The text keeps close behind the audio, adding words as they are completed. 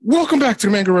Welcome back to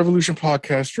the Manga Revolution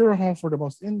podcast, your home for the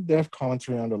most in-depth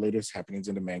commentary on the latest happenings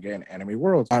in the manga and anime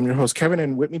world. I'm your host, Kevin,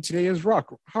 and with me today is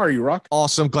Rock. How are you, Rock?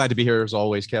 Awesome. Glad to be here as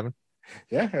always, Kevin.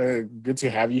 Yeah, good to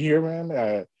have you here, man.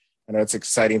 I know it's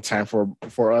exciting time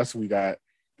for us. We got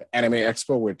the Anime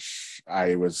Expo, which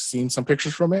I was seeing some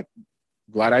pictures from it.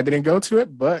 Glad I didn't go to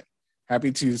it, but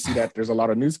happy to see that there's a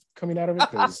lot of news coming out of it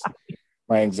because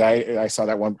my anxiety, I saw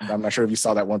that one. I'm not sure if you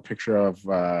saw that one picture of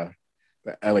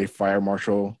the LA Fire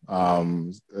Marshal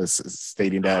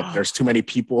stating that there's too many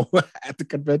people at the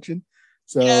convention.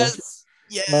 So, yes.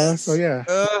 So yeah.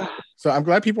 So I'm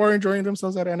glad people are enjoying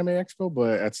themselves at Anime Expo,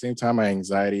 but at the same time, my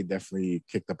anxiety definitely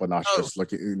kicked up a notch just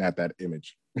looking at that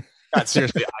image. God,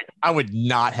 seriously, I would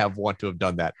not have want to have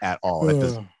done that at all. It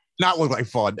does not look like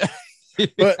fun.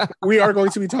 But we are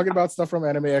going to be talking about stuff from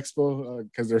Anime Expo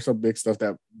because there's some big stuff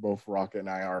that both Rock and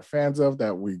I are fans of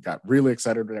that we got really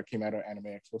excited that came out of Anime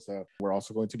Expo. So we're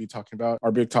also going to be talking about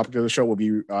our big topic of the show will be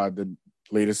the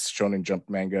latest Shonen Jump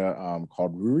manga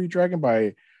called Ruri Dragon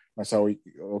by Masaoki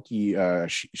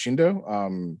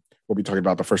Shindo. We'll be talking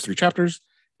about the first 3 chapters,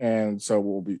 and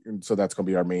so that's going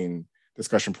to be our main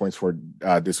discussion points for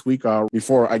this week.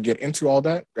 Before I get into all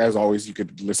that, as always, you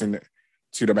could listen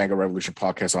to the Manga Revolution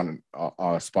podcast on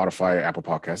Spotify, Apple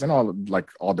Podcasts, and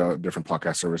all the different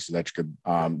podcast services that you could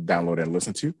download and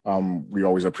listen to. We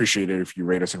always appreciate it if you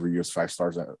rate us and review us 5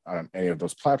 stars on any of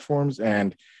those platforms.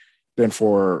 And then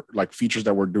for like features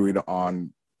that we're doing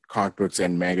on comic books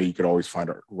and manga, you could always find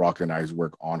Rock and I's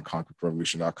work on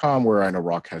comicbookrevolution.com, where I know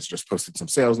Rock has just posted some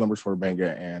sales numbers for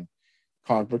manga and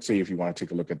comic books. So if you want to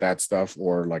take a look at that stuff,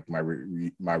 or like my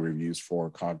reviews for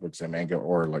comic books and manga,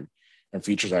 or like and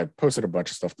features, I posted a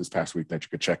bunch of stuff this past week that you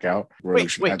could check out.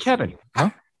 Wait, Kevin,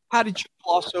 how did you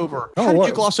gloss over? How did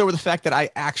you gloss over the fact that I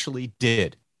actually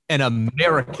did an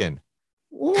American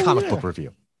comic book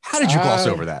review? How did you gloss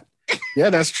over that? Yeah,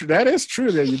 that's true. That is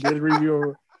true that you did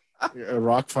review.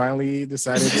 Rock finally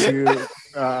decided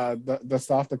to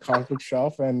dust off the comic book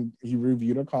shelf, and he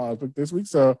reviewed a comic book this week.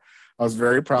 So I was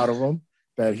very proud of him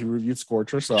that he reviewed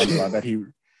Scorcher. So I'm glad that he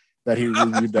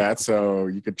reviewed that. So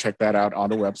you could check that out on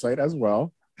the website as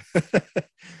well.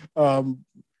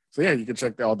 So yeah, you can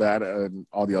check all that and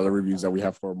all the other reviews that we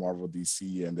have for Marvel,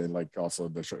 DC, and then like also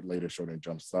the latest Shonen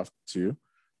Jump stuff too.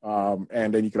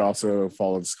 And then you can also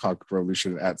follow this Comic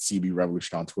Revolution at CB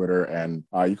Revolution on Twitter, and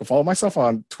you can follow myself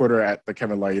on Twitter at the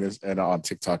Kevin Laius and on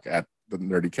TikTok at the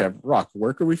Nerdy Kev. Rock,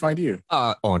 where could we find you?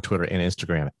 On Twitter and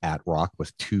Instagram at Rock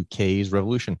with 2Ks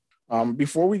Revolution.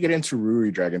 Before we get into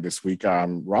Ruri Dragon this week,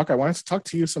 Rock, I wanted to talk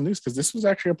to you some news because this was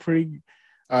actually a pretty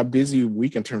busy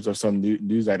week in terms of some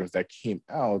news items that came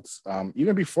out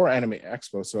even before Anime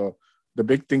Expo. So the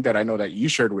big thing that I know that you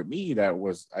shared with me that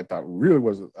I thought really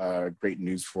was great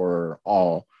news for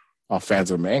all fans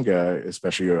of manga,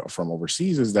 especially from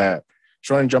overseas, is that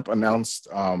Shonen Jump announced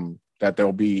that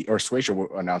Shueisha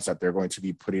will announce that they're going to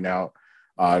be putting out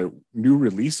new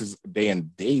releases day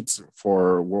and dates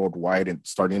for worldwide and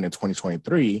starting in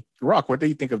 2023. Rock, what do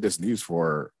you think of this news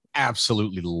for?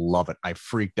 Absolutely love it. I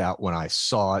freaked out when I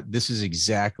saw it. This is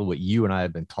exactly what you and I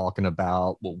have been talking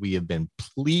about, what we have been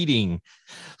pleading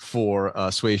for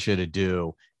Shueisha to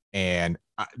do. And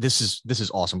this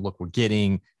is awesome. Look, we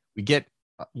get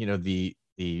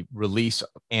the release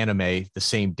of anime, the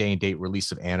same day and date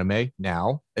release of anime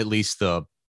now, at least the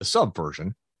sub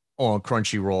version on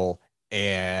Crunchyroll.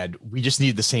 And we just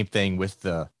need the same thing with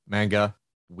the manga.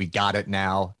 We got it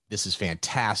now. This is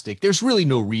fantastic. There's really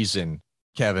no reason,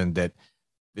 Kevin, that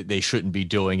they shouldn't be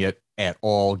doing it at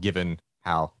all, given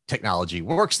how technology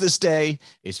works this day.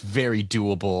 It's very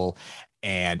doable.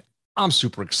 And I'm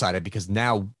super excited because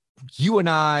now you and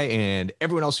I and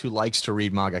everyone else who likes to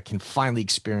read manga can finally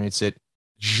experience it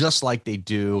just like they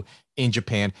do in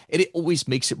Japan. And it always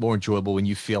makes it more enjoyable when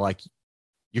you feel like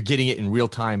you're getting it in real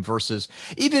time versus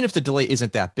even if the delay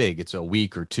isn't that big, it's a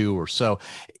week or 2 or so.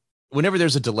 Whenever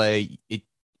there's a delay, it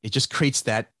just creates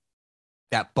that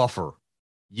buffer.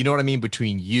 You know what I mean?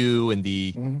 Between you and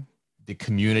the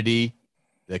community,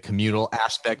 the communal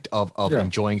aspect of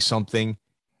enjoying something.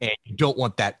 And you don't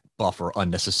want that buffer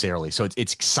unnecessarily. So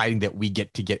it's exciting that we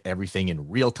get to get everything in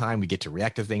real time. We get to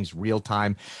react to things real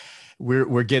time.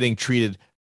 We're getting treated.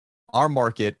 Our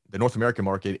market, the North American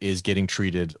market, is getting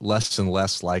treated less and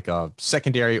less like a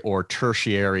secondary or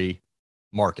tertiary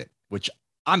market, which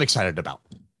I'm excited about.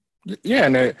 Yeah,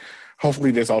 and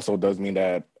hopefully this also does mean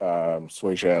that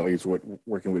Shueisha, at least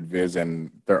working with Viz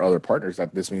and their other partners,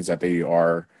 that this means that they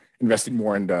are investing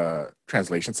more in the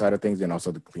translation side of things and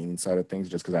also the cleaning side of things,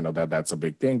 just because I know that that's a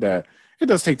big thing, that it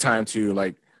does take time to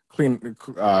like clean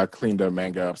the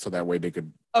manga up so that way they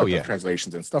could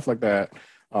translations and stuff like that.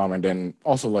 And then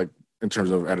also like in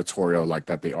terms of editorial, like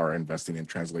that they are investing in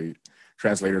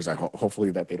translators.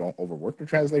 Hopefully that they don't overwork the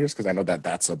translators, because I know that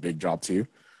that's a big job too,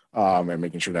 and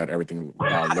making sure that everything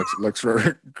looks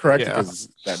correct, Yeah. because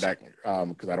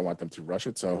because I don't want them to rush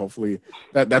it. So hopefully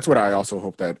that's what I also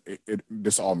hope that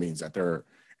this all means, that they're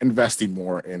investing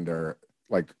more in their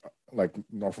like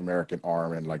North American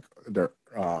arm, and like their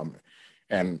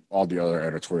and all the other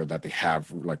editorial that they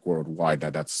have like worldwide.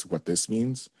 That's what this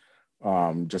means.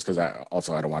 Just because I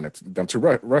don't want them to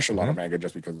rush a lot of manga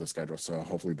just because of the schedule. So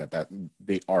hopefully that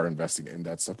they are investing in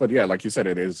that stuff. But yeah, like you said,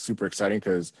 it is super exciting,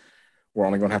 because we're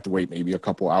only going to have to wait maybe a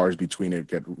couple hours between it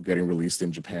getting released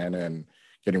in Japan and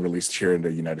getting released here in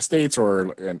the United States,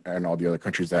 and all the other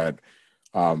countries that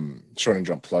Shonen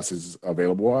Jump Plus is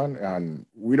available on. And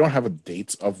we don't have a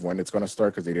date of when it's going to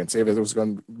start, because they didn't say if it was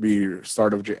going to be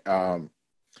start of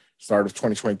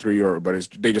 2023, but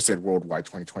they just said worldwide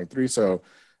 2023. So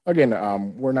again,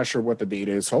 we're not sure what the date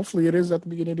is. Hopefully it is at the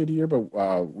beginning of the year, but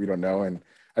we don't know. And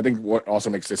I think what also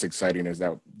makes this exciting is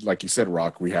that, like you said,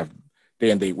 Rock, we have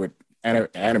day and date with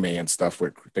anime and stuff,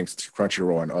 with thanks to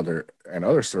Crunchyroll and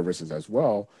other services as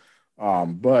well.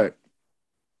 But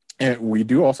and we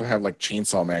do also have like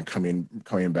Chainsaw Man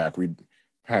coming back. We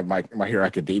have My Hero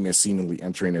Academia seemingly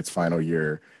entering its final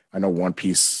year. I know One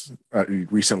Piece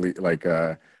recently,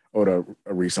 Oda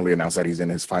recently announced that he's in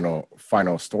his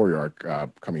final story arc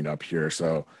coming up here.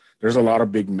 So there's a lot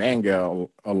of big manga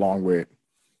along with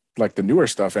like the newer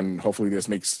stuff, and hopefully this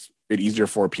makes it easier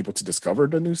for people to discover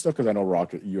the new stuff. Because I know,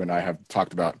 Rock, you and I have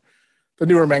talked about the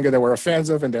newer manga that we're fans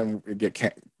of, and then it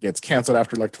gets canceled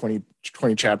after like 20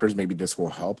 chapters. Maybe this will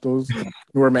help those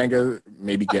newer manga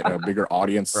maybe get a bigger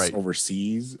audience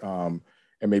overseas, and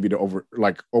maybe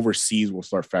overseas will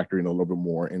start factoring a little bit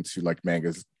more into like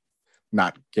mangas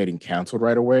not getting canceled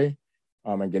right away,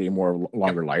 and getting more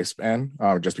longer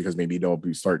lifespan, just because maybe they'll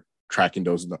start tracking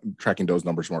those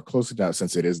numbers more closely now,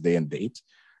 since it is day and date,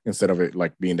 instead of it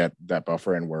like being that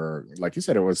buffer. And where, like you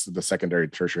said, it was the secondary,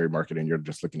 tertiary market, and you're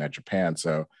just looking at Japan.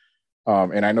 So,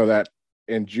 and I know that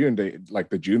in June,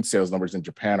 the June sales numbers in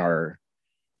Japan are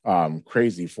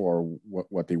crazy for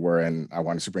what they were. And I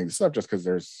wanted to bring this up just because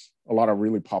there's a lot of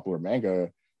really popular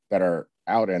manga that are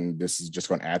out, and this is just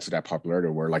going to add to that popularity,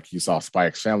 where like you saw Spy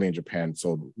X Family in Japan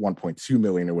sold 1.2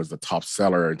 million. It was the top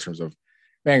seller in terms of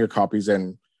manga copies,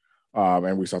 and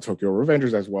we saw Tokyo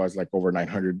Revengers as well as like over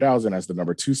 900,000 as the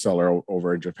number 2 seller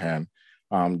over in Japan.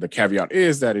 The caveat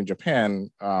is that in Japan,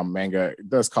 manga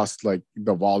does cost, like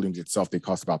the volumes itself, they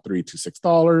cost about $3 to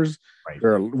 $6. Right.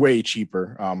 They're way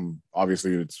cheaper.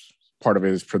 Obviously, it's part of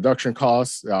it is production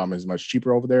costs is much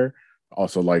cheaper over there.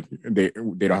 Also, like they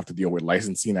don't have to deal with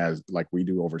licensing as like we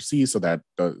do overseas, so that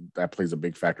plays a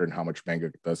big factor in how much manga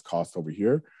does cost over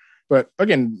here. But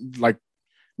again, like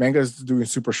manga is doing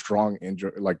super strong in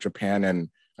like Japan, and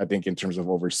I think in terms of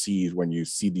overseas, when you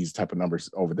see these type of numbers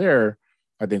over there,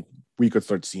 I think we could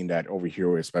start seeing that over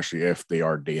here, especially if they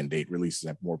are day and date releases,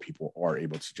 and more people are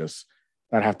able to just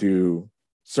not have to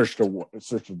search the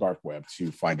dark web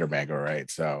to find their manga, right?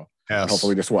 So yes.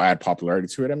 Hopefully this will add popularity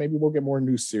to it, and maybe we'll get more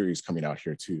new series coming out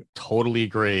here too. Totally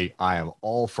agree. I am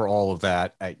all for all of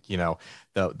that.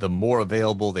 The more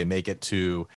available they make it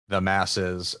to the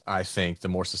masses, I think the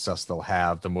more success they'll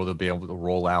have, the more they'll be able to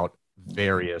roll out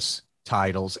various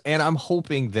titles. And I'm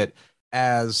hoping that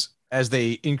as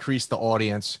they increase the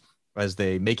audience, as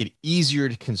they make it easier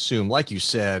to consume, like you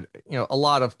said, a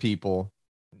lot of people,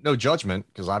 no judgment,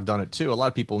 because I've done it too. A lot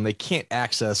of people, when they can't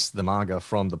access the manga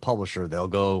from the publisher, they'll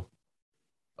go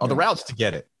other routes to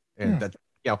get it. And that,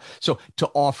 so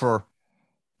to offer,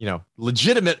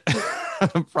 legitimate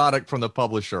product from the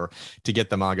publisher to get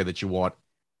the manga that you want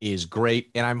is great.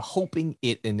 And I'm hoping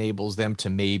it enables them to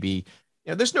maybe,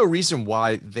 there's no reason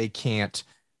why they can't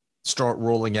start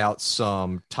rolling out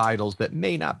some titles that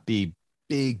may not be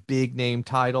big name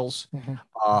titles,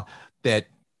 that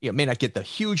may not get the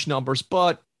huge numbers,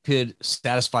 but could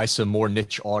satisfy some more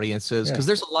niche audiences. Because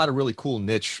there's a lot of really cool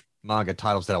niche manga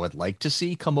titles that I would like to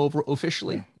see come over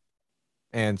officially.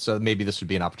 And so maybe this would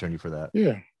be an opportunity for that.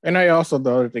 Yeah. And the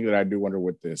other thing that I do wonder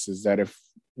with this is that if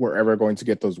we're ever going to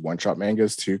get those one-shot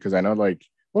mangas too, because I know like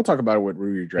we'll talk about it with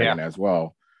Ruby Dragon as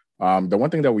well. The one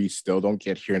thing that we still don't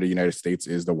get here in the United States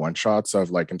is the one-shots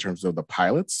of like in terms of the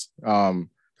pilots, the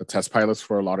test pilots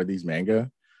for a lot of these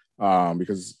manga.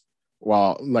 Because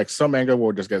while like some manga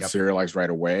will just get serialized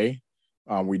right away,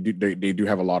 they do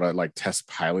have a lot of like test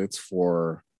pilots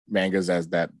for mangas as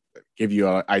that give you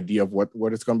an idea of what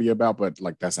it's going to be about, but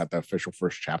like that's not the official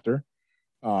first chapter.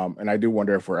 And I do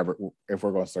wonder if we're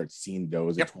going to start seeing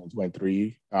those in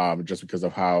 2023, just because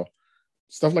of how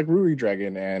stuff like Ruby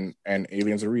Dragon and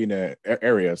Aliens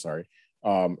Area,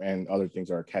 and other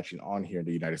things are catching on here in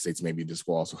the United States. Maybe this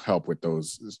will also help with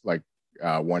those like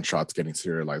one shots getting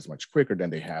serialized much quicker than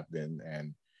they have been,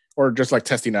 and or just like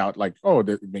testing out like, oh,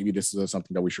 maybe this is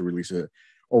something that we should release it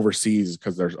overseas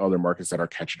because there's other markets that are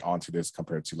catching on to this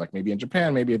compared to like maybe in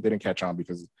Japan, maybe it didn't catch on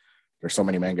because there's so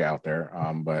many manga out there.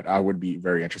 But I would be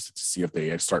very interested to see if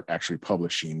they start actually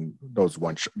publishing those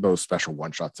those special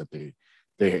one shots that they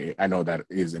I know that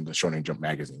is in the Shonen Jump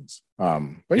magazines.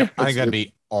 But yeah, I think that'd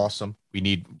be awesome. We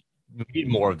need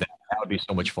more of that. That would be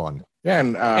so much fun. Yeah,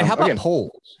 and how about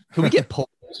polls? Can we get polls?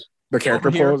 The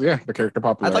character polls, yeah, the character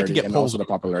popularity. I'd like to get and polls also the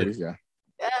popularities, yeah.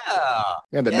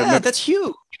 Yeah, that's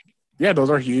huge. Yeah, those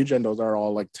are huge, and those are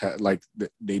all like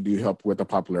they do help with the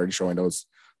popularity, showing those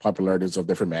popularities of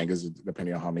different mangas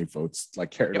depending on how many votes,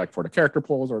 like like for the character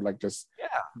polls or like just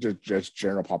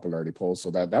general popularity polls.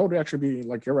 So that would actually be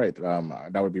like, you're right.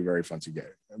 That would be very fun to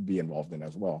be involved in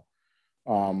as well.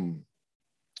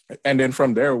 And then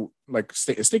from there, like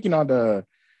sticking on the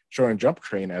Shonen Jump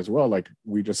train as well, like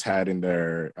we just had in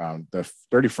there the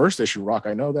 31st issue, Rock.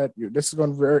 I know that this is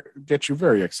going to get you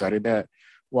very excited that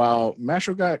while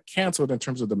Mashle got canceled in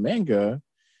terms of the manga,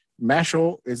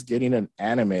 Mashle is getting an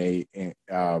anime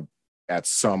at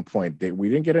some point. We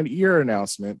didn't get an year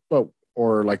announcement,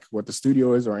 or like what the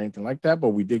studio is or anything like that, but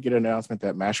we did get an announcement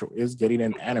that Mashle is getting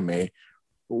an anime.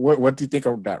 What do you think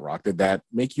of that, Rock? Did that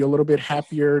make you a little bit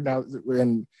happier now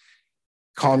and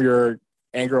calm your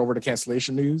anger over the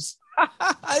cancellation news?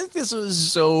 I think this was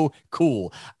so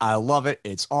cool. I love it.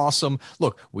 It's awesome.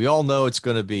 Look, we all know it's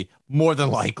going to be more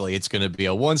than likely it's going to be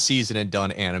a one season and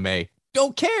done anime.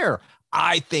 Don't care.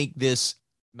 I think this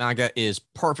manga is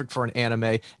perfect for an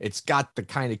anime. It's got the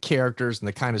kind of characters and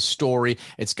the kind of story.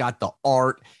 It's got the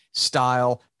art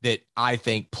style that I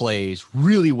think plays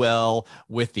really well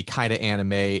with the kind of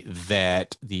anime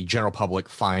that the general public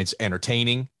finds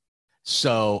entertaining.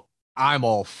 So I'm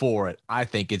all for it. I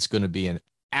think it's going to be an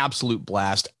absolute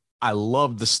blast. I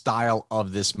love the style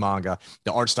of this manga.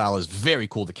 The art style is very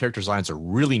cool. The character designs are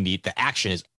really neat. The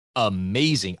action is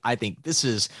amazing. I think this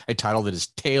is a title that is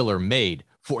tailor-made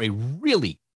for a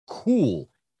really cool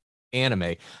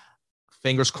anime.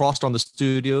 Fingers crossed on the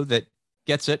studio that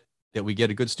gets it, that we get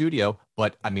a good studio.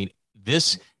 But I mean,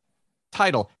 this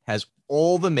title has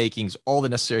all the makings, all the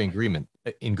necessary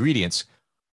ingredients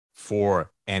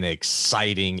for an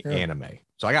exciting anime.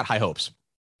 So I got high hopes.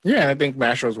 Yeah, I think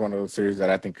Mashle is one of those series that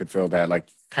I think could fill that, like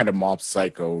kind of Mob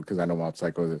Psycho, because I know Mob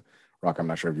Psycho, Rock, I'm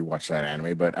not sure if you watched that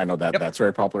anime, but I know that that's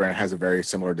very popular and has a very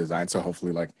similar design. So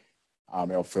hopefully like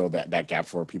it'll fill that gap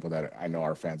for people that I know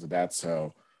are fans of that.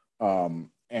 So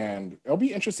and it'll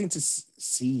be interesting to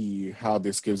see how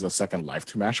this gives a second life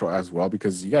to Mashle as well,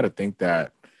 because you got to think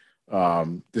that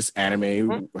this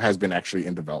anime has been actually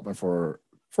in development for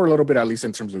a little bit, at least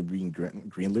in terms of being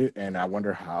greenlit. And I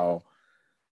wonder how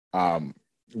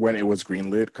when it was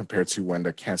greenlit compared to when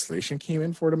the cancellation came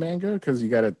in for the manga, because you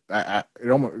got to,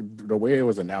 the way it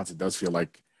was announced, it does feel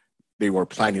like they were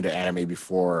planning the anime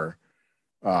before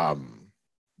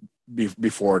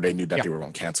before they knew that they were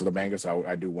going to cancel the manga. So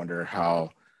I do wonder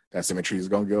how that symmetry is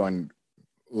going to go. And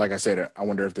like I said, I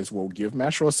wonder if this will give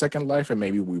Mashle a second life, and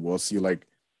maybe we will see like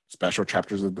special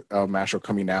chapters of Mashle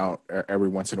coming out every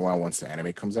once in a while once the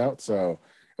anime comes out. So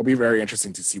it'll be very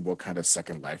interesting to see what kind of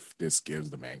second life this gives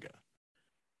the manga.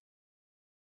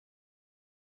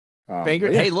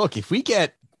 Hey, look, if we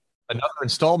get another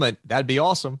installment, that'd be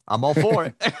awesome. I'm all for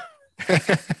it.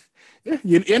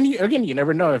 Again, you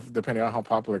never know, if depending on how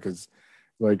popular, because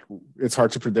like it's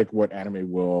hard to predict what anime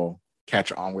will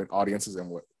catch on with audiences and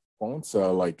what won't.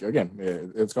 So like again,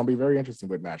 it's going to be very interesting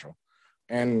with Mashle.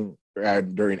 And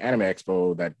during Anime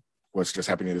Expo that was just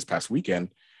happening this past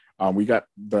weekend, we got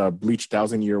the Bleach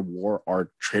 1,000-Year War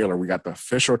arc trailer. We got the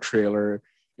official trailer.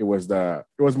 It was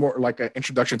more like an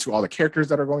introduction to all the characters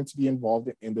that are going to be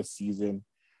involved in this season.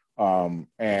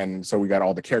 And so we got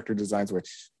all the character designs,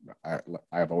 which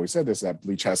I've always said this, that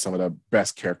Bleach has some of the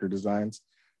best character designs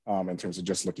in terms of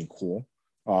just looking cool.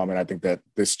 And I think that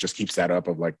this just keeps that up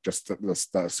of like just the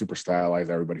super stylized,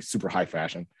 everybody super high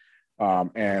fashion.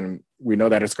 And we know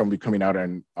that it's going to be coming out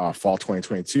in fall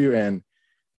 2022. And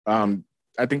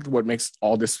I think what makes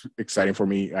all this exciting for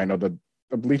me, I know the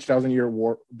Bleach 1,000-Year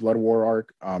Blood War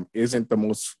arc isn't the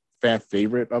most fan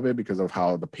favorite of it because of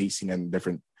how the pacing and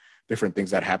different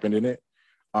things that happened in it.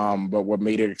 But what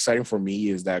made it exciting for me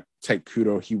is that Tite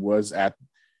Kudo,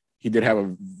 he did have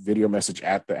a video message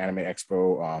at the Anime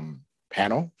Expo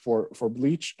panel for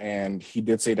Bleach, and he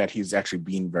did say that he's actually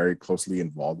being very closely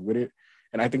involved with it.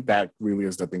 And I think that really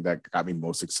is the thing that got me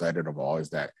most excited of all, is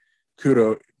that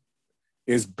Kudo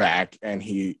is back and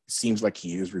he seems like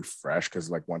he is refreshed, because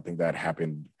like one thing that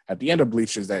happened at the end of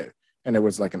Bleach is that And it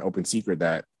was like an open secret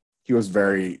that he was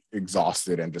very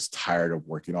exhausted and just tired of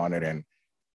working on it. And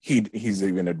he's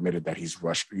even admitted that he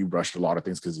rushed a lot of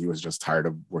things because he was just tired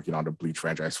of working on the Bleach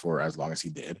franchise for as long as he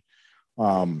did.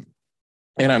 Um,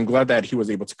 and I'm glad that he was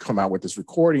able to come out with this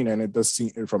recording. And it does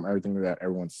seem, from everything that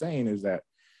everyone's saying, is that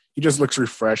he just looks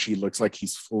refreshed. He looks like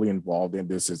he's fully involved in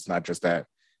this. It's not just that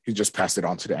he just passed it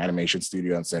on to the animation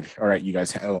studio and said, all right, you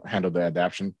guys handle the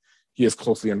adaptation. He is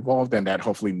closely involved, and that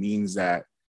hopefully means that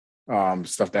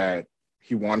stuff that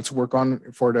he wanted to work on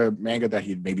for the manga that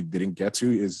he maybe didn't get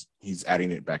to, is he's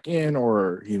adding it back in,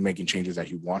 or he's making changes that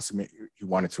he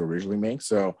wanted to originally make.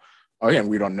 So again,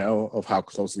 we don't know of how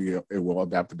closely it will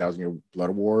adapt to Thousand Year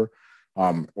Blood War,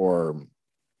 or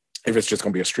if it's just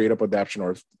going to be a straight up adaptation,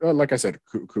 or if, like I said,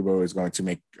 Kubo is going to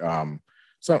make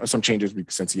some changes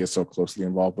since he is so closely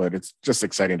involved. But it's just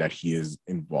exciting that he is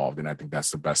involved, and I think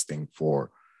that's the best thing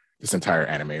for this entire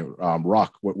anime.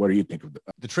 Rock, what do you think of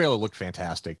the trailer? Looked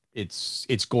fantastic.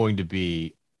 It's going to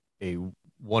be a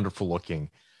wonderful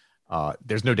looking.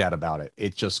 There's no doubt about it.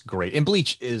 It's just great. And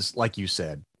Bleach is, like you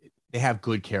said, they have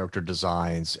good character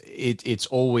designs. It's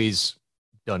always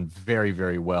done very,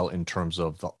 very well in terms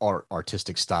of the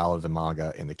artistic style of the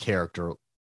manga and the character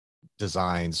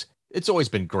designs. It's always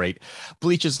been great.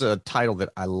 Bleach is a title that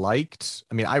I liked.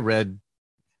 I mean,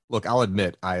 I'll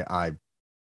admit, I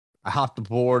hopped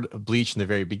aboard Bleach in the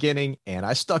very beginning and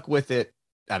I stuck with it.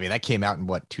 I mean, that came out in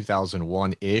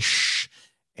 2001-ish.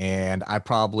 And I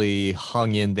probably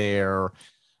hung in there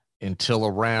until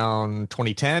around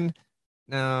 2010.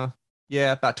 No,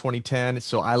 yeah, about 2010.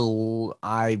 So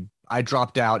I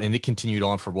dropped out, and it continued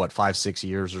on for 5-6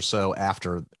 years or so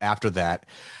after that.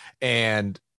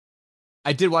 And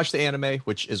I did watch the anime,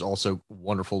 which is also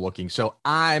wonderful looking. So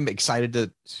I'm excited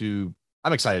to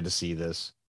see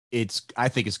this. I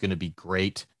think it's going to be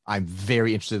great. I'm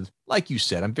very interested, like you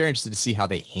said, I'm very interested to see how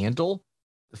they handle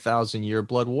the 1,000 Year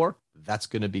Blood War. That's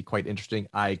going to be quite interesting.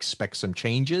 I expect some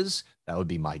changes. That would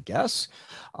be my guess.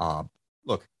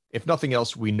 Look, if nothing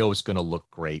else, we know it's going to look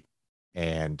great.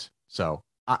 And so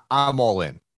I'm all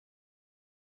in.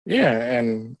 Yeah,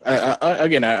 and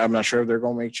again, I'm not sure if they're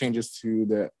going to make changes to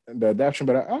the adaptation,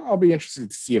 but I'll be interested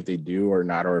to see if they do or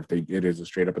not, or if it is a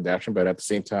straight up adaptation. But at the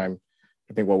same time,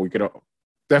 I think what we could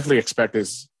definitely expect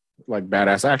is like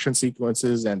badass action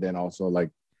sequences, and then also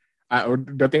like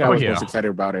the thing I was most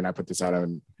excited about, and I put this out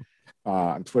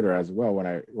on Twitter as well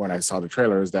when I saw the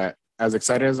trailer, is that as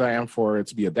excited as I am for it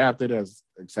to be adapted, as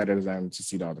excited as I am to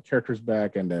see all the characters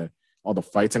back and all the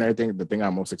fights and everything, the thing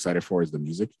I'm most excited for is the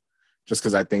music. Just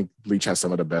because I think Bleach has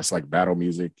some of the best like battle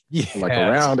music like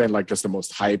around, and like just the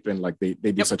most hype, and like they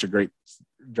do such a great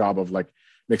job of like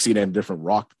mixing in different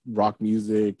rock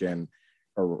music and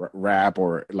or rap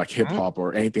or like hip hop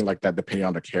or anything like that, depending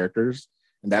on the characters.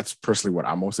 And that's personally what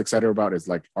I'm most excited about, is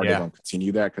like, are they going to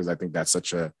continue that? Because I think that's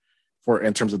such a,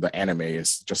 in terms of the anime,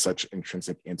 it's just such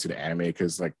intrinsic into the anime.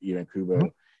 Because like even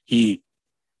Kubo, he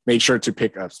made sure to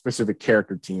pick a specific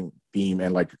character theme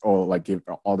and like give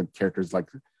all the characters like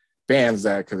bands,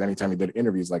 that because anytime he did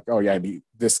interviews, like, oh yeah,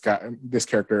 this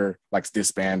character likes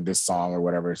this band, this song, or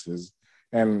whatever it is.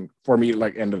 And for me,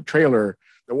 like in the trailer,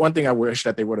 the one thing I wish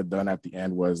that they would have done at the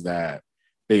end was that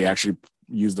they actually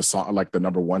used the song, like the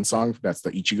number one song, that's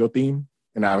the Ichigo theme.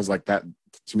 And I was like, that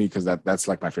to me, because that's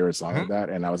like my favorite song of that.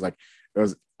 And I was like, I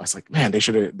was like, man, they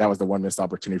should have, that was the one missed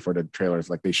opportunity for the trailers.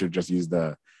 Like they should just use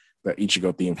the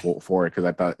Ichigo theme for it, because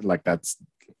I thought like that's,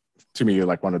 to me,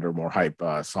 like one of the more hype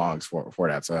songs for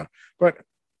that. So, but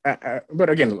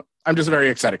again, I'm just very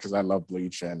excited because I love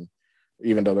Bleach, and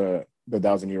even though the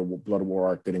 1,000 Year Blood War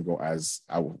arc didn't go as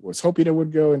I was hoping it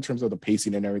would go in terms of the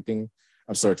pacing and everything,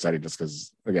 I'm so excited just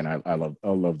because again, I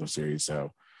love the series.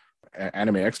 So,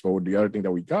 Anime Expo. The other thing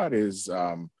that we got is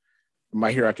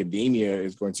My Hero Academia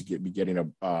is going to be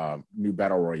getting a new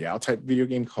battle royale type video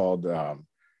game called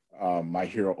My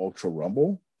Hero Ultra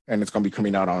Rumble. And it's going to be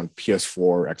coming out on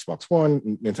PS4, Xbox One,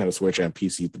 Nintendo Switch, and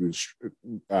PC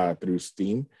through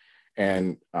Steam.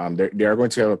 And they are going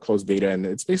to have a closed beta, and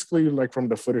it's basically like from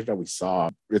the footage that we saw,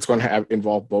 it's going to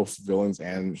involve both villains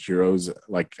and heroes.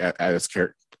 Like as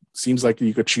character, seems like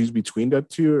you could choose between the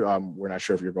two. We're not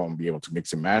sure if you're going to be able to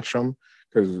mix and match them,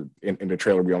 because in the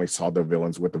trailer we only saw the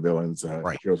villains with the villains,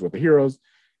 heroes with the heroes.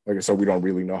 Like, so we don't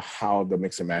really know how the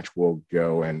mix and match will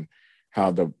go and how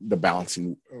the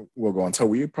balancing will go until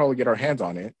we probably get our hands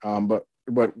on it.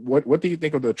 But what do you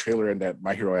think of the trailer, and that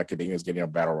My Hero Academia is getting a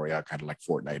battle royale, kind of like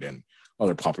Fortnite and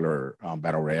other popular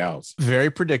battle royales?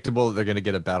 Very predictable. They're going to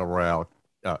get a battle royale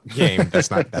game. That's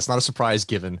not a surprise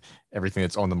given everything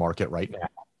that's on the market right now.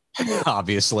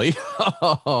 obviously.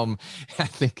 I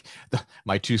think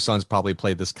my two sons probably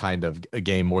played this kind of a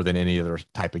game more than any other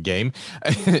type of game.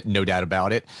 No doubt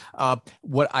about it.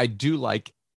 What I do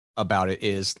like about it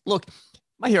is, look,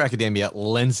 My Hero Academia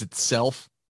lends itself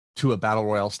to a battle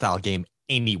royale style game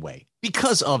anyway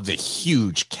because of the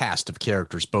huge cast of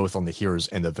characters both on the heroes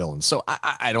and the villains. So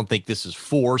I don't think this is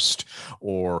forced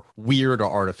or weird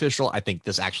or artificial. I think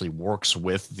this actually works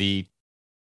with the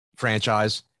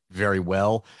franchise very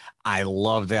well. I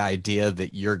love the idea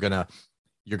that you're gonna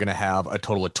have a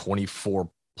total of 24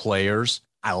 players.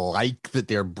 I like that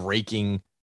they're breaking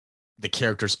the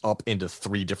characters up into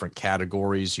three different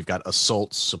categories. You've got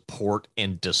assault, support,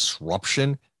 and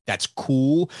disruption. That's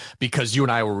cool because you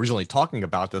and I were originally talking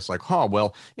about this like,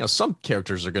 well, some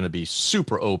characters are going to be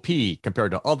super OP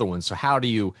compared to other ones. So how do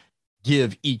you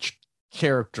give each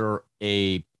character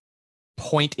a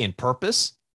point in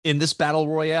purpose in this battle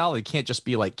royale? It can't just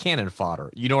be like cannon fodder.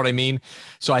 You know what I mean?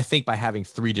 So I think by having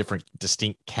three different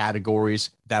distinct categories,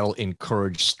 that'll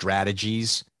encourage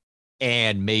strategies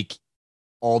and make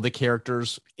all the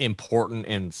characters important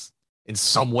in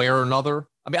some way or another.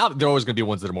 I mean, there are always going to be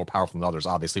ones that are more powerful than others,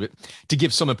 obviously, but to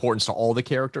give some importance to all the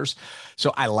characters.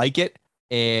 So I like it.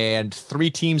 And 3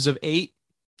 teams of 8,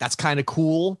 that's kind of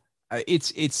cool. I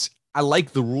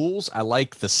like the rules. I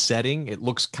like the setting. It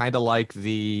looks kind of like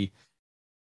the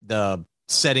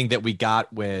setting that we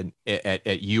got when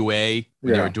at UA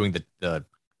when they were doing the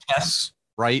tests,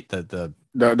 right? The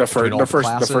between all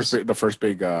classes. the first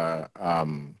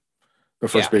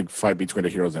big fight between the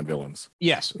heroes and villains.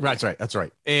 Yes, that's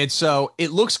right. And so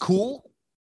it looks cool.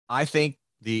 I think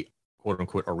the quote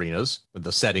unquote arenas,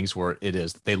 the settings where it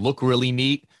is, they look really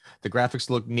neat. The graphics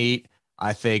look neat.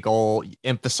 I think all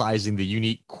emphasizing the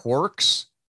unique quirks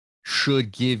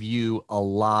should give you a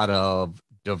lot of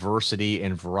diversity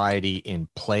and variety in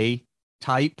play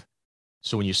type.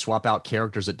 So when you swap out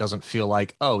characters, it doesn't feel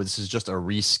like, oh, this is just a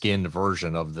reskinned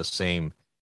version of the same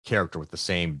character with the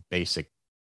same basic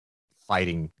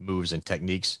fighting moves and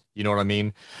techniques. You know what I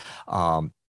mean?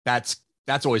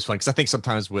 That's always fun because I think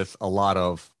sometimes with a lot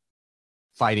of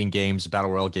fighting games, battle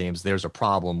royale games, there's a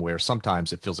problem where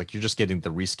sometimes it feels like you're just getting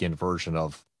the reskinned version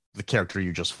of the character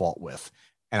you just fought with.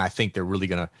 And I think they're really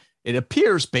gonna. It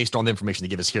appears based on the information they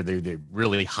give us here, they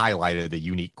really highlighted the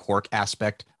unique quirk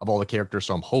aspect of all the characters.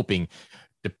 So I'm hoping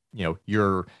that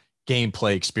your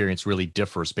gameplay experience really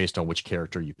differs based on which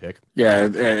character you pick. Yeah,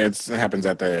 it happens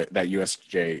at that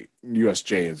USJ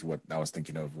is what I was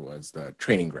thinking of, was the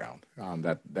training ground.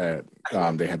 That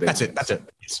they had. That's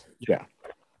it. Yeah.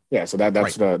 Yeah, so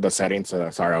that's right. The settings.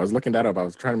 Sorry, I was looking that up. I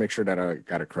was trying to make sure that I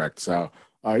got it correct. So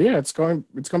yeah, it's going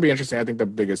to be interesting. I think the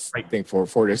biggest thing for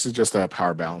this is just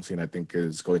power balancing. I think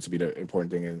is going to be the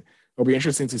important thing, and it'll be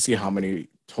interesting to see how many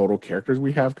total characters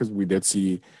we have because we did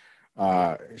see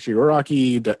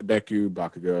Shigaraki, Deku,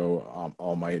 Bakugo,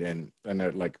 All Might, and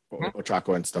like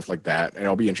Ochako and stuff like that. And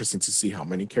it'll be interesting to see how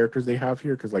many characters they have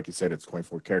here because, like you said, it's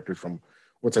 24 characters from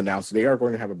what's announced. They are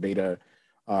going to have a beta.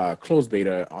 Closed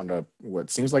beta on the what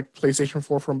seems like PlayStation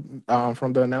 4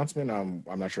 from the announcement. I'm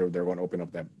not sure if they're going to open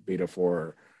up that beta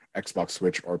for Xbox,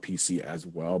 Switch, or PC as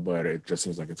well, but it just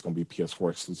seems like it's going to be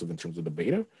PS4 exclusive in terms of the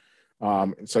beta.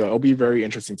 So it'll be very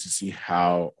interesting to see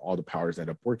how all the powers end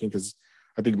up working because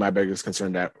I think my biggest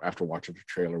concern that after watching the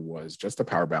trailer was just the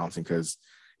power balancing because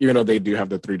even though they do have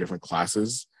the 3 different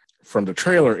classes from the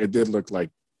trailer, it did look like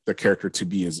the character to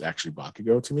be is actually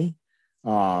Bakugo to me.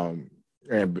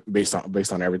 And based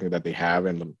on everything that they have,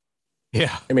 and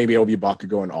maybe it'll be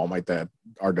Bakugo and All Might that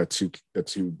are the two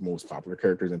most popular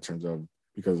characters in terms of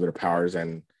because of their powers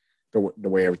and the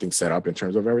way everything's set up in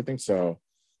terms of everything. So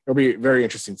it'll be very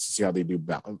interesting to see how they do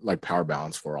power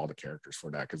balance for all the characters for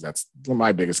that because that's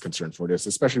my biggest concern for this,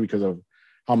 especially because of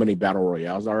how many battle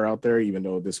royales are out there. Even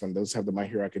though this one does have the My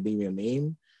Hero Academia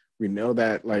name, we know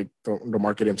that like the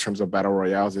market in terms of battle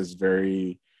royales is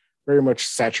very much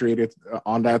saturated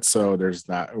on that. So there's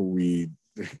not, we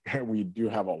do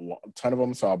have a ton of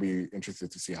them. So I'll be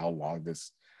interested to see how long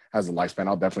this has a lifespan.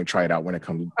 I'll definitely try it out when it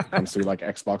comes to like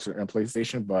Xbox and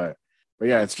PlayStation. But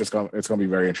yeah, it's going to be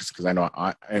very interesting because I know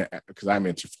because I'm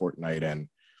into Fortnite and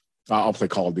I'll play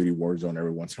Call of Duty Warzone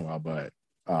every once in a while. But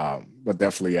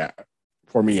definitely, yeah,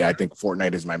 for me, I think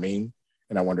Fortnite is my main.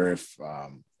 And I wonder if,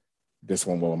 this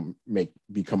one will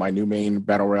become my new main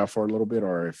battle royale for a little bit,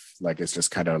 or if like it's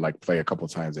just kind of like play a couple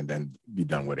times and then be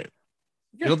done with it.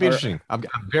 Yeah, it'll be interesting. I'm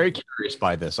very curious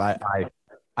by this. I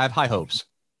have high hopes.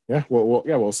 Yeah,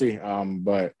 we'll see.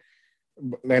 But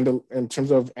in terms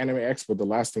of Anime Expo, the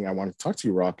last thing I want to talk to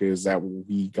you, Rock, is that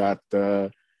we got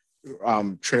the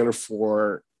trailer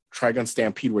for Trigun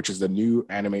Stampede, which is the new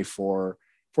anime for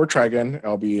for Trigun,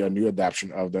 it'll be a new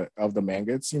adaptation of the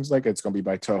manga. It seems like it's going to be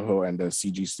by Toho and the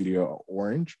CG Studio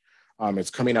Orange.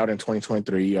 It's coming out in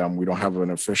 2023. We don't have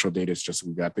an official date. It's just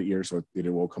we got the year, so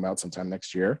it will come out sometime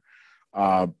next year.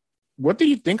 What do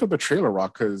you think of the trailer,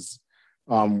 Rock? Because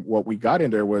what we got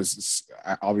in there was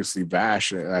obviously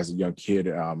Vash as a young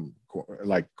kid,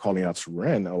 like calling out to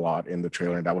Ren a lot in the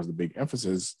trailer, and that was the big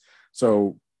emphasis.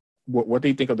 So, what do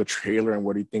you think of the trailer, and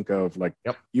what do you think of like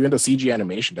even the CG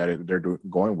animation that they're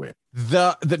going with?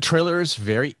 The trailer is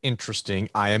very interesting.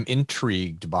 I am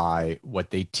intrigued by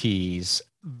what they tease.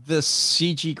 The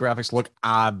CG graphics look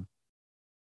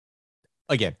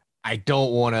again, I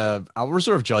don't want to, I'll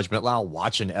reserve judgment. I'll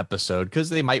watch an episode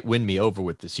because they might win me over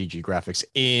with the CG graphics.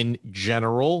 In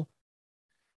general,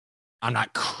 I'm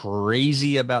not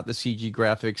crazy about the CG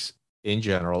graphics in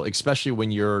general, especially when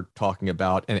you're talking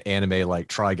about an anime like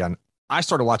Trigun. I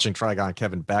started watching Trigun,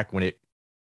 Kevin, back when it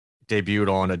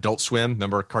debuted on Adult Swim.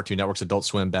 Remember Cartoon Network's Adult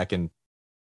Swim back in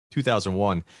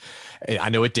 2001. I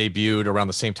know it debuted around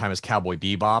the same time as Cowboy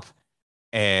Bebop.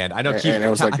 And I know and it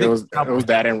was like it was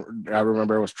that, and I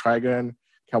remember it was Trigun,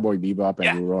 Cowboy Bebop,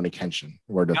 and Rurouni Kenshin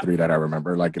were the three that I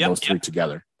remember, like those three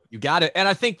together. You got it. And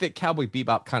I think that Cowboy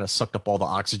Bebop kind of sucked up all the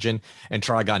oxygen, and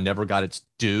Trigun never got its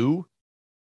due.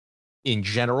 In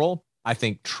general, I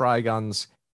think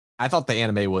I thought the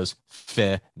anime was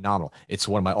phenomenal. It's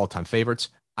one of my all-time favorites.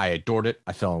 I adored it.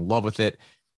 I fell in love with it.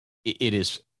 It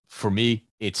is, for me,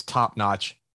 it's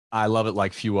top-notch. I love it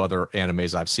like few other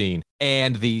animes I've seen.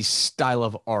 And the style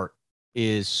of art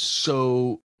is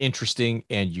so interesting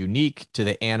and unique to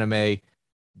the anime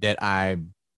that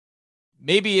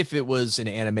maybe if it was an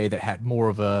anime that had more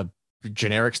of a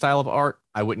generic style of art,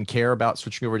 I wouldn't care about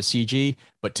switching over to CG.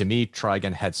 But to me,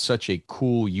 Trigun had such a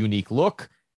cool, unique look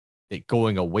that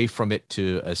going away from it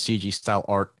to a CG style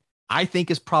art, I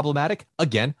think is problematic.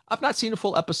 Again, I've not seen a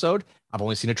full episode. I've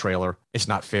only seen a trailer. It's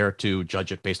not fair to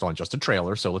judge it based on just a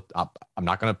trailer. So I'm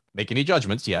not going to make any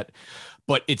judgments yet,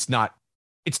 but it's not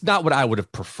what I would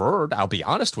have preferred. I'll be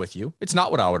honest with you. It's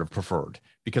not what I would have preferred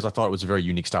because I thought it was a very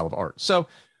unique style of art. So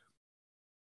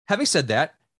having said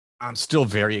that, I'm still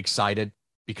very excited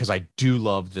because I do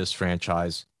love this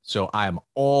franchise. So I am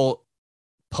all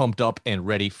pumped up and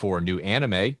ready for a new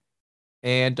anime.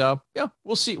 And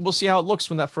we'll see. We'll see how it looks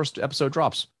when that first episode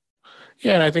drops.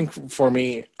 Yeah, and I think for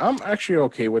me, I'm actually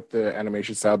okay with the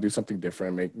animation style. Do something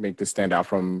different, make this stand out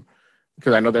from,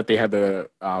 because I know that they had the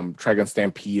Trigun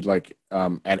Stampede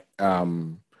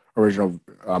original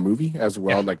movie as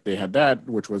well. Yeah. Like they had that,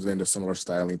 which was in a similar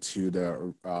styling to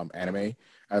the anime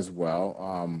as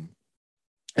well.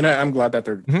 And I'm glad that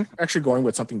they're actually going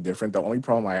with something different. The only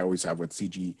problem I always have with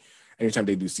CG, anytime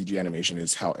they do CG animation,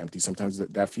 is how empty sometimes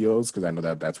that feels. Because I know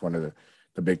that that's one of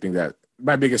the big thing that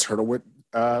my biggest hurdle with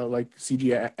like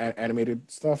CG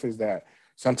animated stuff is that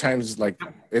sometimes like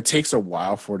it takes a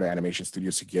while for the animation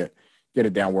studios to get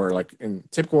it down where like in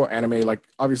typical anime, like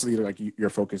obviously like your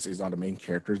focus is on the main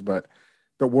characters, but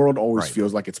the world always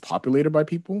feels like it's populated by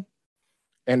people.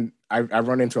 And I've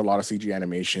run into a lot of CG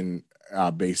animation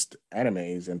based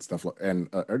animes and stuff, and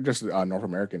or just North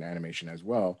American animation as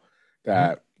well,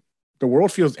 that the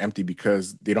world feels empty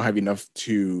because they don't have enough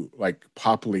to like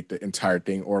populate the entire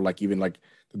thing, or like even like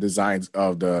the designs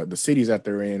of the cities that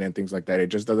they're in and things like that. It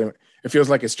just doesn't. It feels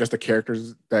like it's just the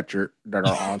characters that are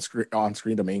on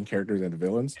screen, the main characters and the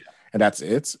villains, and that's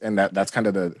it. And that's kind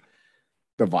of the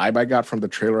vibe I got from the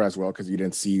trailer as well, because you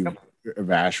didn't see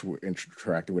Vash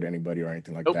interacting with anybody or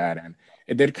anything like that, and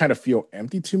it did kind of feel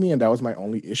empty to me. And that was my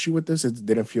only issue with this. It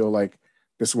didn't feel like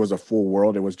this was a full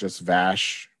world. It was just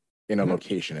Vash in a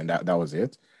location, and that was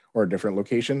it, or different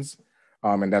locations.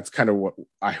 And that's kind of what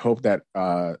I hope that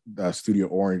the Studio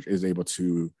Orange is able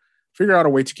to figure out a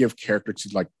way to give character to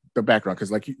like the background.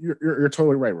 Because like you're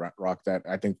totally right, Rock, that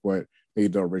I think what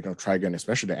made the original Trigun,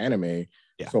 especially the anime,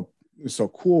 so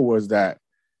cool was that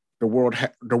the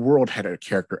world had a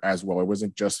character as well. It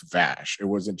wasn't just Vash. It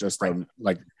wasn't just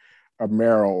like a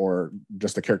Meryl or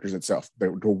just the characters itself.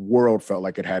 The world felt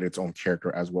like it had its own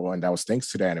character as well, and that was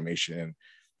thanks to the animation. And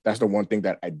that's the one thing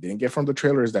that I didn't get from the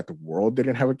trailer, is that the world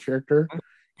didn't have a character.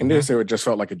 In this, it just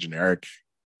felt like a generic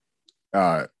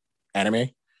anime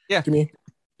to me.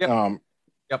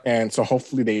 And so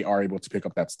hopefully they are able to pick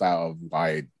up that style of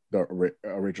why the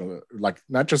original, like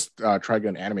not just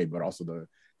Trigun anime, but also the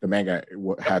manga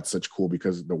had such cool,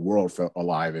 because the world felt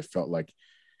alive. It felt like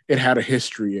it had a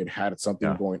history. It had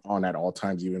something going on at all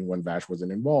times, even when Vash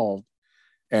wasn't involved.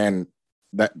 And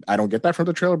that I don't get that from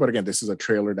the trailer. But again, this is a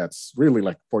trailer that's really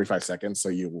like 45 seconds, so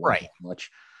you won't get much.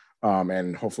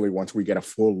 And hopefully once we get a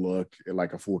full look,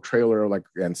 like a full trailer, like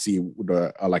and see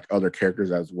the like other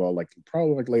characters as well, like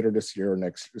probably like later this year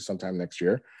or sometime next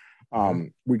year,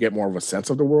 we get more of a sense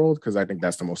of the world, because I think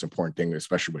that's the most important thing,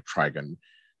 especially with Trigun.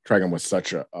 Trigun was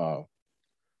such a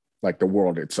like the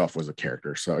world itself was a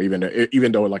character. So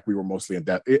even though like we were mostly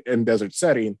in desert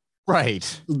setting,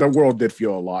 Right. the world did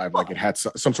feel alive. Like it had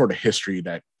some sort of history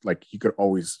that like you could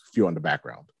always feel in the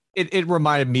background. It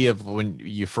reminded me of when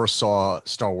you first saw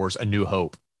Star Wars A New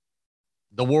Hope.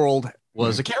 The world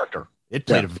was a character. It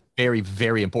played a very,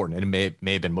 very important, and it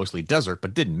may have been mostly desert,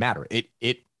 but it didn't matter.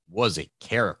 It was a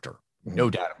character, no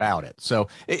doubt about it. So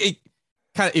it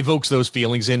kind of evokes those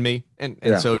feelings in me. And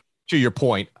so to your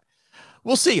point,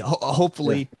 we'll see.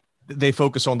 Hopefully they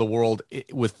focus on the world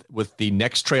with the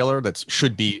next trailer. That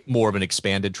should be more of an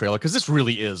expanded trailer, because this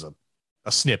really is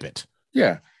a snippet.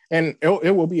 Yeah. And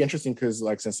it will be interesting because,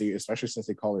 like, especially since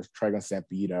they call it Trigun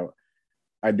Stampede,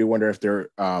 I do wonder if they're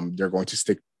going to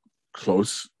stick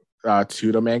close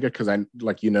to the manga, because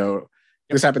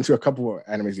this happened to a couple of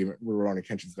animes. Even Rurouni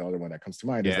Kenshin's the other one that comes to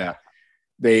mind. Is that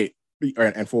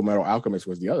and Full Metal Alchemist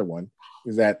was the other one.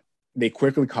 Is that they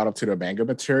quickly caught up to the manga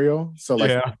material. So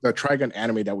like the Trigun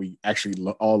anime that we actually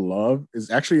all love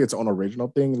is actually its own original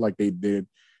thing. Like they did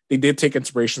take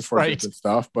inspirations for different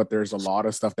stuff, but there's a lot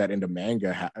of stuff that in the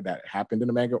manga that happened in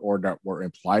the manga or that were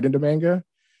implied in the manga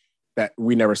that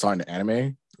we never saw in the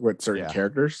anime with certain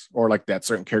characters, or like that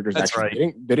certain characters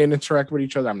didn't interact with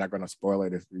each other. I'm not going to spoil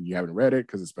it if you haven't read it,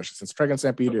 because especially since Trigun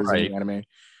Stampede is in the anime,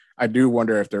 I do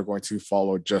wonder if they're going to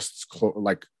follow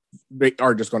like they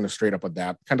are just going to straight up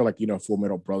adapt, kind of like Full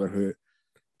Metal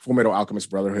Alchemist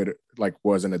Brotherhood like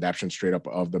was an adaptation straight up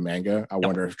of the manga. I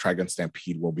wonder if Trigun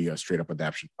Stampede will be a straight up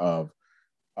adaptation of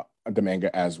the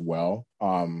manga as well,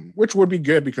 which would be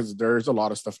good, because there's a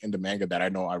lot of stuff in the manga that I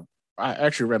know I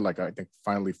actually read, like I think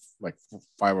finally like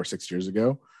 5 or 6 years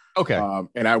ago. Okay.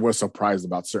 And I was surprised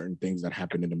about certain things that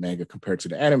happened in the manga compared to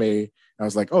the anime. And I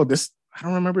was like, oh, I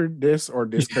don't remember this, or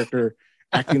this character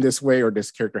acting this way, or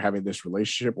this character having this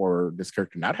relationship, or this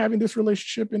character not having this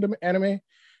relationship in the anime.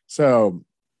 So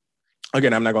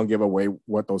again, I'm not going to give away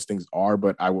what those things are,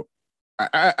 but I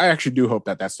actually do hope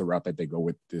that that's the route that they go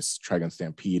with this Trigun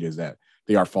Stampede, is that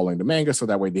they are following the manga, so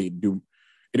that way it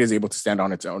is able to stand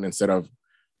on its own, instead of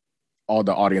all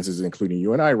the audiences, including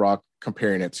you and I, Rock,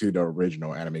 comparing it to the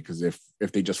original anime. Because if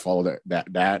they just follow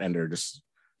that and they're just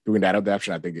doing that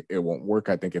adaptation, I think it won't work.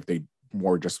 I think if they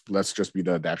let's just be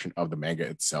the adaptation of the manga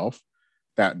itself,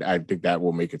 that I think that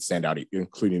will make it stand out,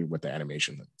 including with the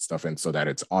animation and stuff, and so that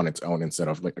it's on its own instead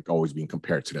of like always being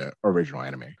compared to the original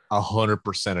anime.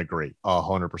 100% agree.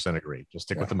 100% agree. Just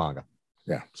stick with the manga.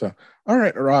 Yeah. So, all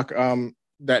right, Rock.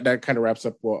 That kind of wraps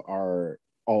up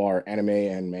all our anime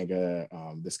and manga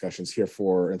discussions here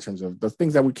in terms of the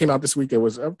things that we came out this week. It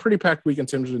was a pretty packed week in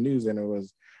terms of the news, and it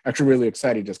was actually really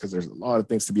exciting just because there's a lot of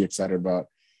things to be excited about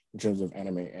in terms of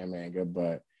anime and manga.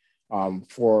 But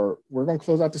we're going to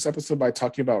close out this episode by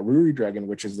talking about Ruri Dragon,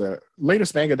 which is the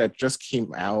latest manga that just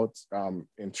came out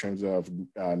in terms of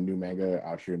new manga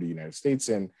out here in the United States,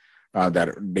 and that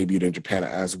debuted in Japan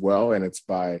as well. And it's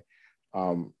by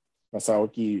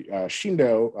Masaoki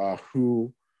Shindo,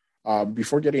 who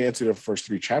before getting into the first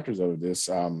 3 chapters of this,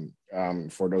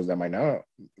 for those that might not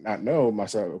know,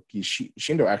 Masaoki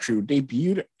Shindo actually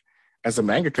debuted as a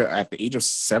mangaka at the age of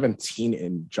 17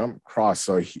 in Jump Cross.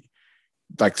 So he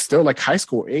still high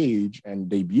school age, and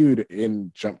debuted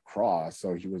in Jump Cross.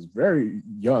 So he was very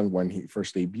young when he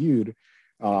first debuted.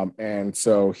 And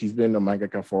so he's been a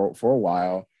mangaka for a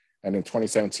while. And in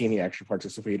 2017, he actually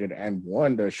participated and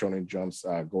won the Shonen Jump's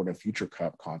Golden Future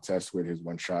Cup contest with his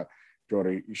one-shot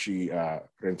Joriishi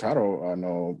Rentaro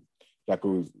no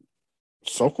Yaku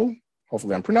Soko.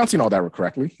 Hopefully I'm pronouncing all that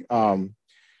correctly. And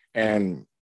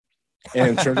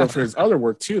in terms of his other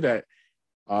work too, that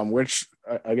which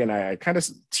again I kind of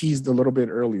teased a little bit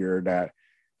earlier, that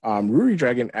Ruri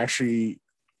Dragon actually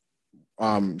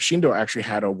Shindo actually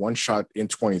had a one-shot in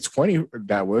 2020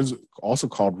 that was also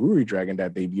called Ruri Dragon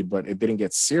that debuted, but it didn't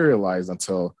get serialized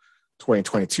until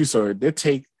 2022. So it did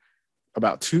take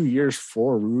about 2 years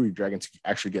for Ruri Dragon to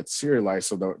actually get serialized.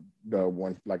 So the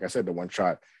one, like I said, the one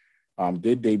shot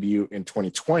did debut in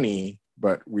 2020,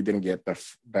 but we didn't get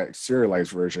that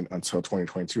serialized version until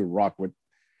 2022. Rock, what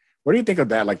do you think of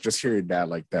that? Like, just hearing that,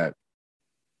 like that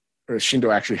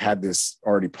Shindo actually had this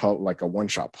already like a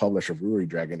one-shot publish of Ruri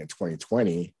Dragon in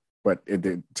 2020, but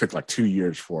it took like 2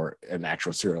 years for an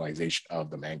actual serialization of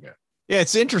the manga. Yeah,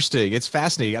 it's interesting. It's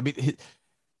fascinating. I mean,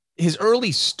 his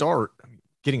early start,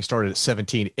 getting started at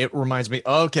 17, it reminds me,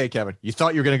 okay, Kevin, you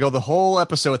thought you were going to go the whole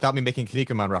episode without me making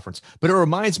Kinnikuman reference, but it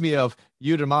reminds me of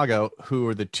Yu Tamago, who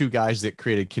are the two guys that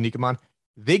created Kinnikuman.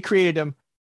 They created him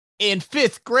in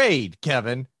 5th grade,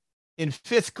 Kevin, in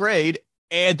 5th grade,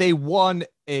 and they won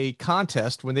a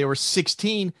contest when they were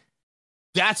 16.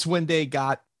 That's when they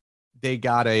got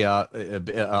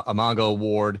a manga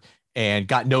award and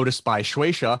got noticed by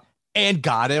Shueisha and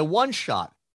got a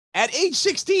one-shot at age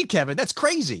 16, Kevin. That's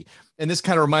crazy. And this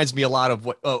kind of reminds me a lot of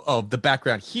what of the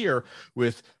background here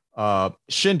with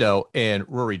Shindo and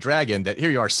Ruri Dragon, that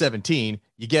here you are 17,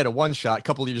 you get a one-shot, a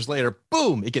couple of years later,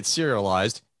 boom, it gets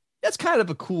serialized. That's kind of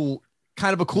a cool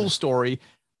story.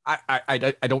 I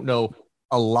don't know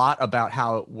a lot about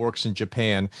how it works in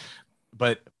Japan,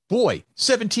 but boy,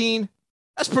 17,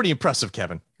 that's pretty impressive,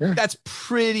 Kevin. Yeah. That's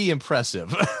pretty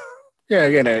impressive. Yeah,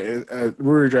 again,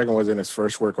 Ruri Dragon was in his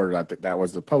first work, or that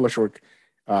was the published work.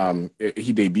 He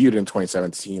debuted in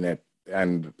 2017,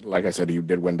 and like I said, he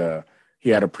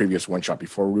had a previous one shot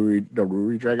before the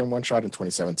Ruri Dragon one shot in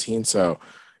 2017. So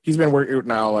he's been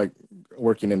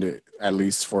working into at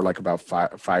least for like about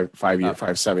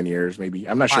 7 years, maybe.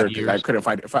 I'm not sure because I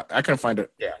couldn't find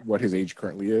it. Yeah. What his age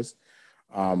currently is.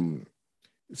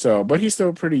 So, but he's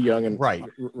still pretty young and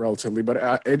relatively.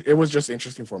 But it was just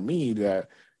interesting for me that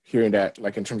hearing that,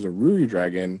 like in terms of Ruri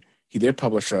Dragon, he did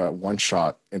publish a one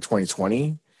shot in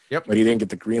 2020. Yep. But he didn't get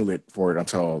the green lit for it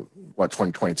until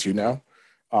 2022 now.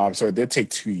 So it did take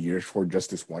 2 years for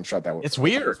just this one shot that was. It's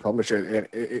weird. Published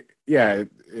it.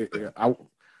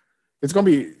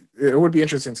 It would be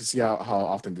interesting to see how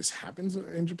often this happens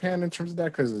in Japan in terms of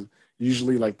that, because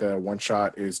usually like the one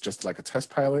shot is just like a test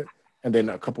pilot, and then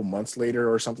a couple months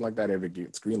later or something like that, if it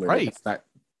gets greenlit, right?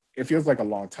 It feels like a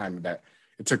long time that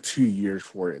it took 2 years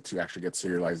for it to actually get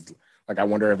serialized. Like I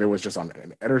wonder if it was just on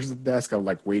an editor's desk of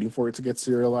like waiting for it to get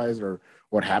serialized, or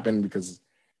what happened, because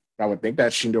I would think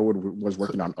that Shindo was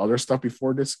working on other stuff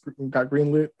before this got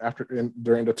greenlit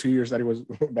during the 2 years that he was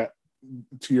that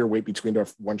 2 year wait between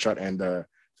the one shot and the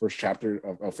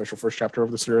official first chapter of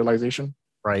the serialization.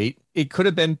 Right. It could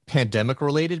have been pandemic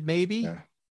related, maybe. Yeah.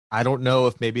 I don't know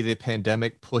if maybe the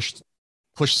pandemic pushed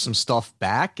some stuff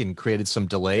back and created some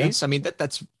delays. Yeah. I mean,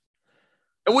 it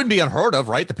wouldn't be unheard of,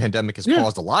 right? The pandemic has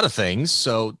caused a lot of things.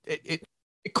 So it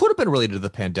could have been related to the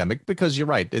pandemic, because you're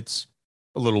right. It's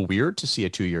a little weird to see a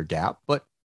 2 year gap, but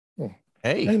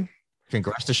hey,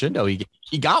 congrats to Shindo.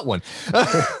 He got one.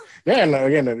 Yeah, and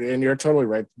again, and you're totally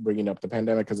right bringing up the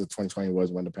pandemic, because 2020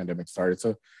 was when the pandemic started.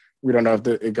 So we don't know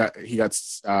if he got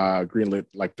greenlit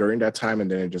like during that time, and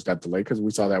then it just got delayed, because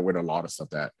we saw that with a lot of stuff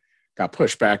that got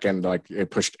pushed back, and like it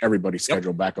pushed everybody's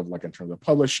schedule back of like in terms of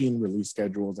publishing, release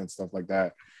schedules, and stuff like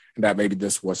that. And that maybe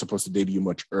this was supposed to debut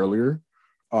much earlier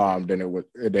than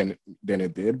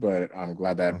it did. But I'm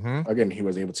glad that again he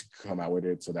was able to come out with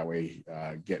it, so that way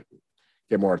get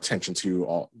more attention to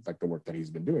all like the work that he's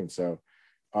been doing. So.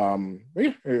 I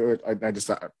just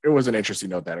thought it was an interesting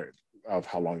note of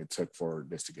how long it took for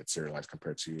this to get serialized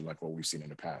compared to like what we've seen in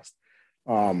the past.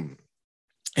 And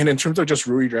in terms of just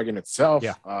Ruri Dragon itself,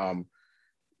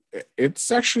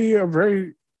 it's actually a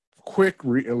very quick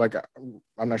like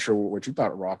I'm not sure what you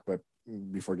thought, Rock, but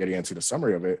before getting into the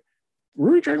summary of it,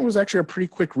 Ruri Dragon was actually a pretty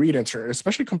quick read,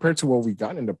 especially compared to what we've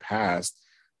gotten in the past.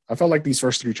 I felt like these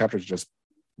first 3 chapters just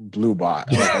blew by.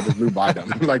 Like I just blew by them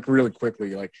like really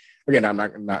quickly. Like again, I'm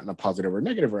not in a positive or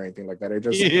negative or anything like that.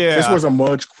 This was a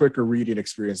much quicker reading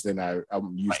experience than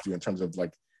I'm used to in terms of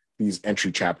like these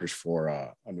entry chapters for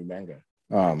a new manga.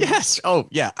 Yes. Oh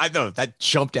yeah, I know that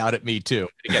jumped out at me too.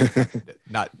 Again,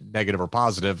 not negative or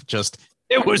positive, just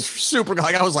it was super.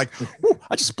 Like I was like,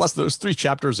 I just blessed those 3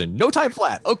 chapters in no time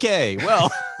flat. Okay,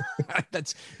 well,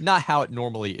 that's not how it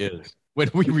normally is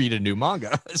when we read a new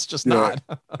manga. It's just not.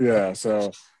 Yeah.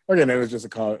 So again, it was just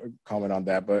a comment on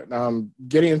that. But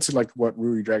getting into like what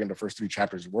Ruri Dragon, the first 3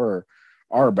 chapters are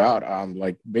about.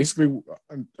 Like basically,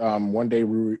 one day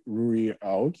Ruri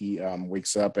Aoki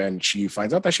wakes up and she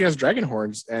finds out that she has dragon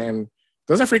horns and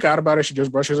doesn't freak out about it. She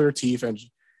just brushes her teeth, and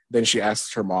then she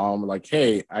asks her mom, like,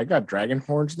 "Hey, I got dragon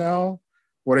horns now.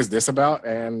 What is this about?"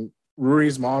 And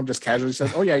Ruri's mom just casually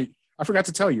says, "Oh yeah, I forgot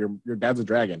to tell you, your dad's a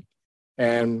dragon."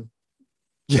 And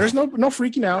there's no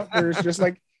freaking out. There's just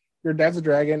like, your dad's a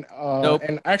dragon. Nope.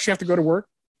 And I actually have to go to work.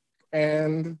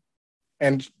 And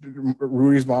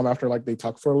Ruri's mom, after like they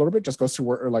talk for a little bit, just goes to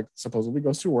work, or like supposedly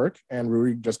goes to work. And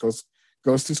Ruri just goes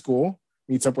to school,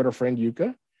 meets up with her friend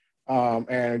Yuka.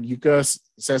 And Yuka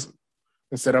says,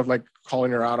 instead of like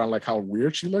calling her out on like how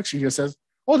weird she looks, she just says,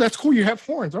 "Oh, that's cool. You have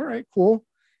horns. All right, cool."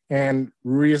 And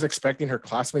Ruri is expecting her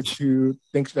classmates to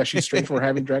think that she's strange for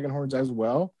having dragon horns as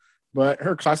well. But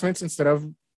her classmates, instead of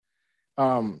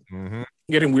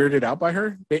getting weirded out by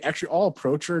her. They actually all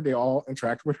approach her. They all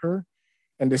interact with her.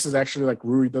 And this is actually like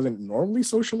Ruri doesn't normally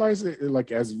socialize it,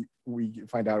 like as we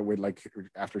find out with like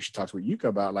after she talks with Yuka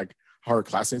about like how her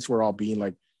classmates were all being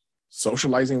like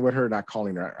socializing with her, not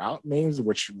calling her out names,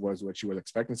 which was what she was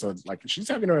expecting. So it's like she's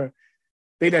having a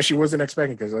day that she wasn't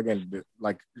expecting because again,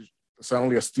 like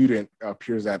suddenly a student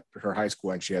appears at her high school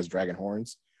and she has dragon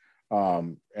horns,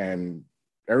 and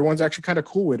everyone's actually kind of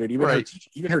cool with it.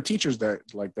 Even her teachers that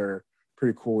like they're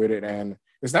pretty cool with it. And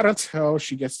it's not until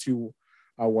she gets to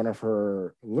one of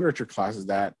her literature classes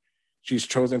that she's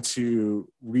chosen to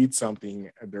read something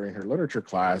during her literature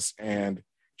class, and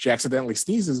she accidentally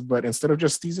sneezes, but instead of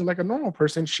just sneezing like a normal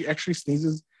person, she actually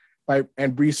sneezes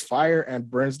and breathes fire and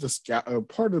burns the scalp,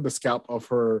 part of the scalp of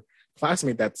her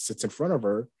classmate that sits in front of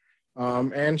her.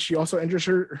 And she also injures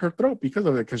her throat because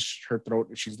of it, because her throat,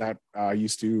 she's not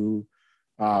used to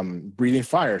breathing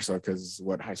fire. So because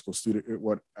what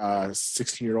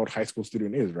 16-year-old high school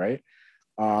student is, right?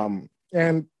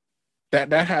 And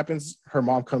that happens. Her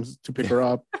mom comes to pick her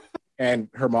up, and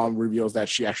her mom reveals that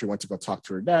she actually went to go talk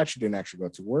to her dad. She didn't actually go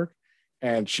to work,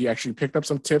 and she actually picked up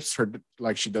some tips.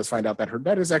 She does find out that her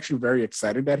dad is actually very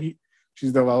excited that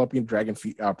she's developing dragon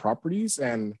properties,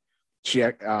 and he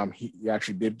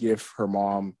actually did give her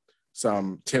mom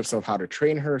some tips of how to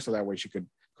train her, so that way she could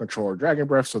control her dragon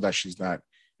breath, so that she's not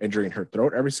injuring her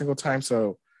throat every single time.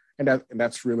 So. And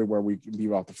that's really where we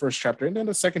leave off the first chapter. And then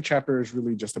the second chapter is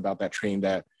really just about that train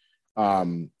that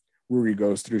Ruri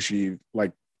goes through.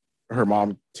 Her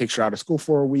mom takes her out of school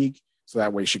for a week, so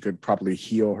that way she could properly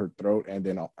heal her throat. And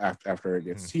then after it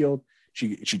gets healed,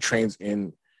 she trains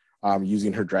in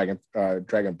using her dragon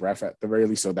breath at the very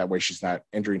least, so that way she's not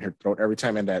injuring her throat every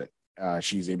time, and that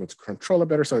she's able to control it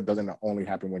better, so it doesn't only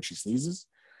happen when she sneezes.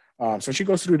 So she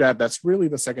goes through that. That's really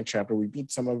the second chapter. We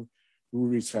meet some of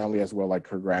Ruri's family as well, like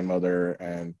her grandmother,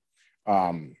 and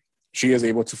she is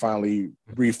able to finally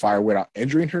breathe fire without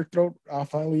injuring her throat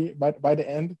finally by the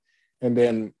end. And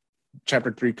then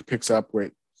chapter 3 picks up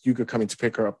with Yuka coming to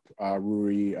pick her up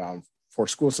Ruri for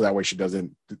school, so that way she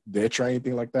doesn't ditch or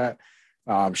anything like that.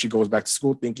 She goes back to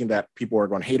school thinking that people are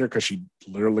going to hate her because she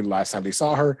literally, last time they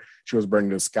saw her, she was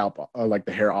burning the scalp, like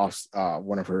the hair off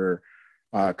one of her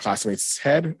classmates'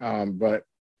 head. But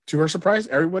to her surprise,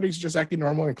 everybody's just acting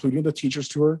normal, including the teachers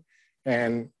to her.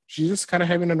 And she's just kind of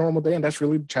having a normal day. And that's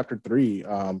really chapter 3.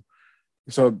 And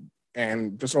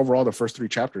just overall, the first 3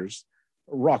 chapters.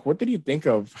 Rock, what did you think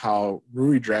of how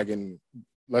Ruri Dragon,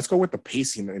 let's go with the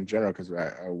pacing in general, because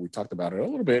we talked about it a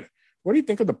little bit. What do you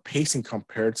think of the pacing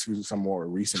compared to some more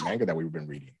recent manga that we've been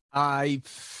reading? I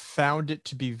found it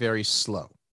to be very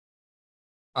slow.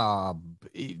 I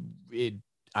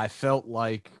felt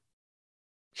like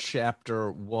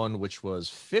chapter 1, which was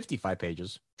 55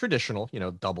 pages, traditional,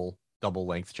 double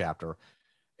length chapter,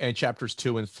 and chapters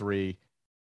 2 and 3,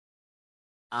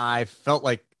 I felt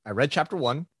like I read chapter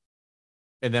 1,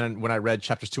 and then when I read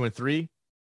chapters 2 and 3,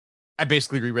 I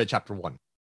basically reread chapter 1.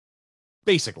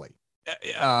 Basically,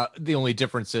 the only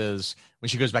difference is when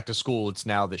she goes back to school, it's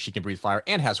now that she can breathe fire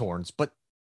and has horns, but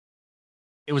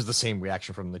it was the same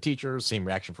reaction from the teachers, same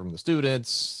reaction from the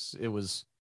students. It was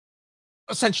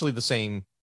essentially the same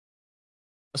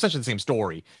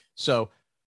story. So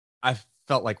I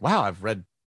felt like, wow, I've read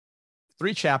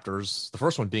 3 chapters, the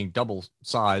first one being double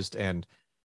sized, and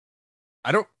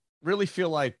I don't really feel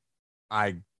like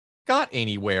I got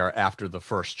anywhere after the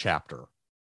first chapter.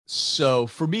 So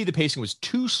for me, the pacing was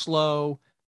too slow.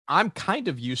 I'm kind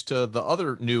of used to the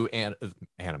other new anime.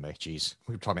 Jeez,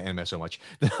 we've talked about anime so much.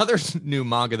 The other new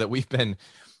manga that we've been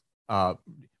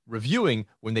reviewing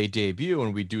when they debut,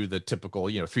 and we do the typical,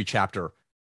 3 chapter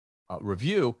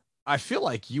review. I feel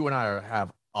like you and I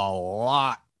have a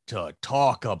lot to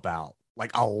talk about,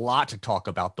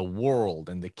 the world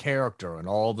and the character and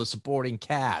all the supporting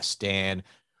cast and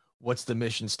what's the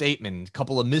mission statement, a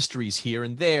couple of mysteries here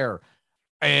and there.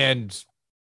 And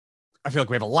I feel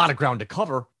like we have a lot of ground to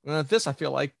cover. This, I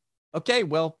feel like, okay,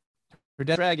 well, her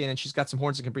dead dragon and she's got some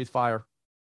horns that can breathe fire.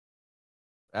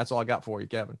 That's all I got for you,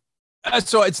 Kevin.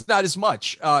 So it's not as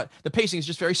much. The pacing is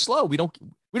just very slow. We don't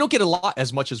get a lot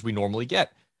as much as we normally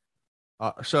get.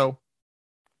 So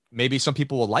maybe some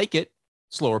people will like it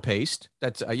slower paced.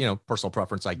 That's personal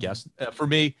preference, I guess. For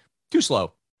me, too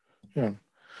slow. Yeah.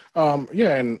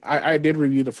 And I did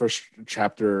review the first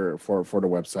chapter for the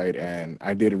website, and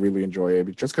I did really enjoy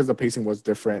it just because the pacing was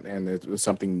different, and it was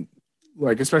something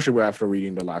like, especially after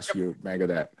reading the last few manga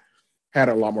that had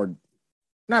a lot more,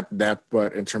 not depth,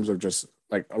 but in terms of just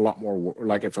like a lot more,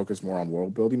 like it focused more on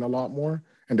world building a lot more,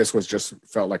 and this was just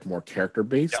felt like more character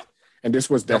based, and this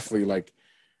was definitely like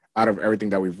out of everything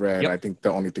that we've read, Yep. I think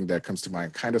the only thing that comes to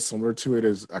mind kind of similar to it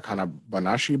is Akana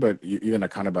Banashi, but even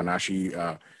Akana Banashi,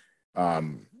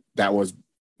 that was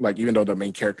like, even though the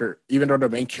main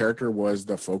character was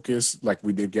the focus, like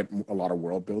we did get a lot of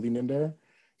world building in there.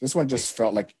 This one just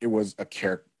felt like it was a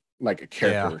Yeah.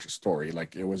 character story.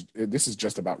 Like this is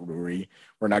just about Ruri.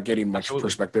 We're not getting much Absolutely.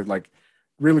 perspective. Like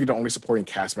really the only supporting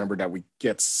cast member that we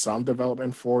get some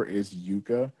development for is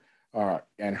Yuka,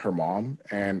 and her mom.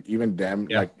 And even them,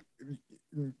 Yeah. like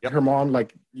Yep. her mom,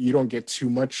 like you don't get too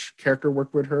much character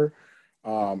work with her.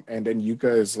 And then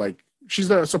Yuka is like she's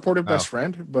the supportive Oh, best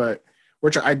friend, but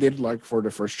which I did like for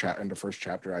the first chat in the first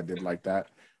chapter, I did like that.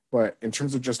 But in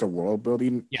terms of just a world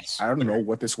building, yes. I don't know Agreed.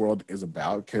 what this world is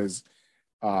about because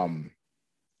um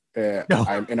No.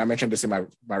 I mentioned this in my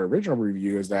original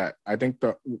review is that I think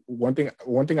the one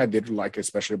thing I did like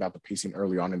especially about the pacing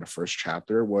early on in the first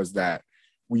chapter was that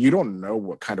you don't know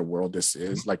what kind of world this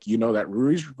is. Like you know that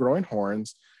Ruri's growing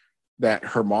horns, that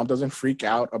her mom doesn't freak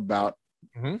out about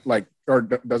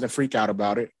Mm-hmm. doesn't freak out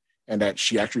about it, and that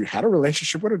she actually had a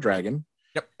relationship with a dragon,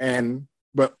 Yep. and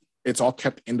but it's all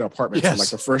kept in the apartment. So like Yes.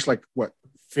 the first like what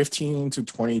 15 to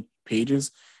 20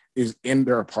 pages is in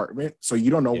their apartment, so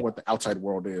you don't know Yeah. what the outside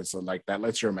world is. So like that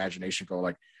lets your imagination go.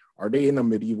 Like, are they in a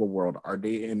medieval world? Are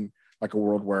they in like a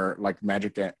world where like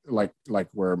magic like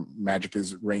where magic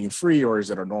is reigning free, or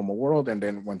is it a normal world? And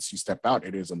then once you step out,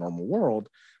 it is a normal world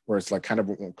where it's like kind of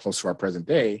close to our present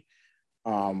day.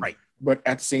 Right. But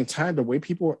at the same time, the way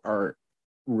people are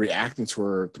reacting to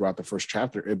her throughout the first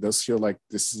chapter, it does feel like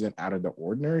this isn't out of the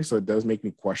ordinary. So it does make me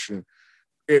question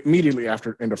immediately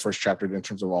after in the first chapter in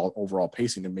terms of all overall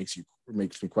pacing. It makes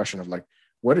me question of like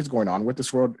what is going on with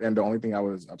this world. And the only thing I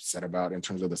was upset about in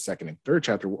terms of the second and third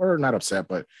chapter, or not upset,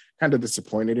 but kind of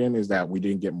disappointed in, is that we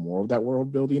didn't get more of that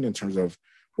world building in terms of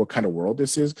what kind of world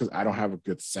this is, because I don't have a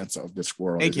good sense of this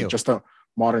world. Thank Is it you. just a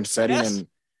modern setting Yes. and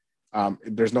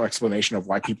there's no explanation of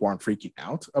why people aren't freaking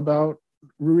out about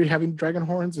Rui having dragon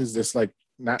horns? Is this like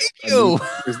not Thank a new?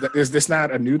 you. Is this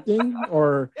not a new thing,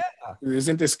 or Yeah.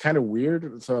 isn't this kind of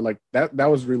weird? So like that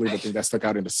was really the thing that stuck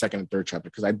out in the second and third chapter,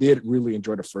 because I did really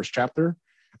enjoy the first chapter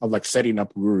of like setting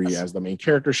up Ruri Yes. as the main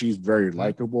character. She's very Mhm.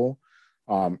 likable.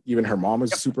 Even her mom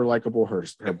is Yep. super likable. Her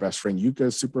Yep. best friend Yuka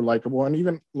is super likable, and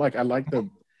even like I like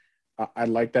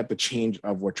that the change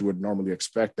of what you would normally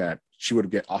expect, that she would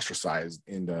get ostracized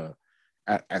in the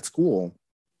at school.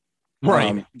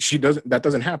 Right. She doesn't. That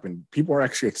doesn't happen. People are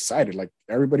actually excited. Like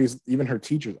everybody's, even her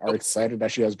teachers are Nope. excited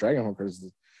that she has dragon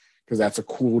because that's a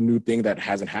cool new thing that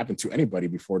hasn't happened to anybody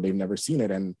before. They've never seen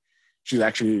it, and she's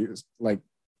actually like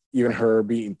even her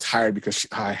being tired because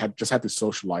I had just had to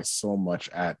socialize so much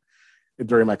at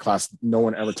during my class. No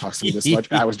one ever talks to me this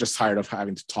much. I was just tired of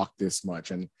having to talk this much,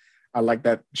 and I like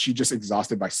that she just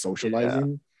exhausted by Yeah.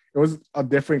 socializing. It was a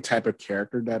different type of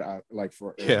character that I like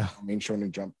for a Yeah. main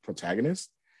Shonen Jump protagonist,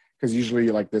 because usually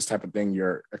like this type of thing,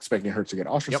 you're expecting her to get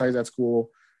Yep. ostracized at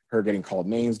school, her getting called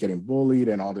names, getting bullied,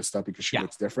 and all this stuff because she Yeah.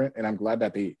 looks different. And I'm glad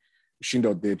that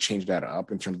Shindo did change that up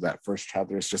in terms of that first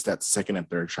chapter. It's just that second and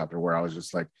third chapter where I was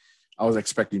just like, I was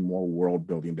expecting more world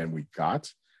building than we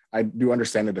got. I do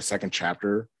understand in the second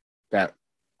chapter that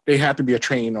they had to be a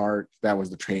training arc. That was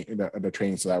the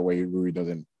training, so that way Rui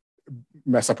doesn't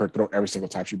mess up her throat every single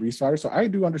time she breathes fire. So I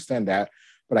do understand that,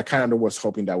 but I kind of was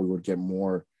hoping that we would get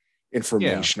more Yeah.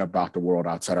 information about the world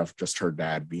outside of just her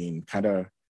dad being kind of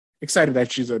excited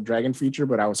that she's a dragon feature.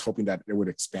 But I was hoping that it would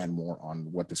expand more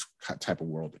on what this type of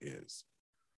world is.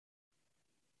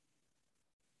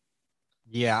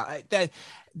 Yeah.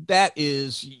 That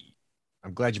is.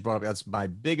 I'm glad you brought up. That's my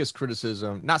biggest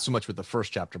criticism. Not so much with the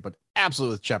first chapter, but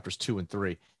absolutely with chapters 2 and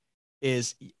 3.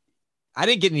 Is I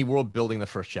didn't get any world building in the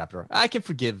first chapter. I can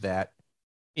forgive that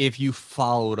if you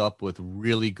followed up with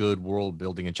really good world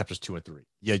building in chapters 2 and 3.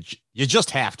 You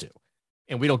just have to,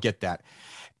 and we don't get that.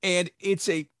 And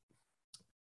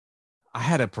I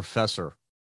had a professor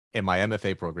in my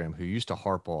MFA program who used to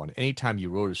harp on anytime you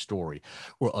wrote a story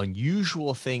where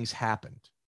unusual things happened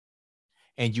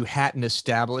and you hadn't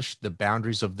established the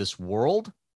boundaries of this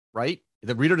world, right?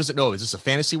 The reader doesn't know, is this a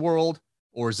fantasy world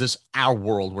or is this our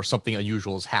world where something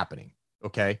unusual is happening?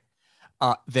 Okay.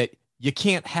 That you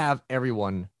can't have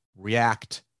everyone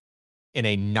react in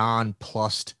a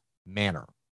nonplussed manner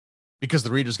because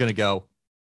the reader's going to go,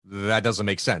 that doesn't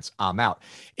make sense. I'm out.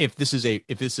 If this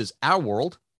is our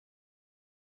world,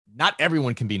 not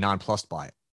everyone can be nonplussed by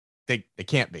it. They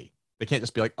can't be. They can't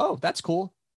just be like, oh, that's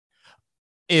cool.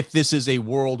 If this is a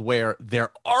world where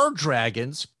there are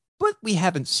dragons, but we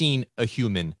haven't seen a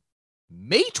human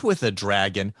mate with a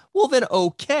dragon, well, then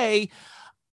okay.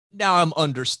 Now I'm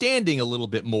understanding a little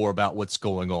bit more about what's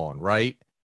going on, right?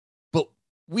 But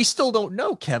we still don't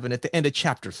know, Kevin, at the end of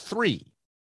chapter 3,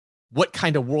 what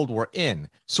kind of world we're in.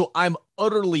 So I'm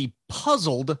utterly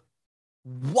puzzled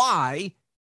why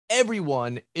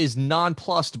everyone is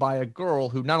nonplussed by a girl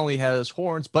who not only has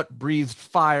horns, but breathed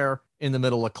fire in the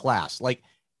middle of class. Like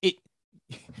it,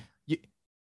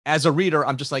 as a reader,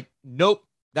 I'm just like, nope,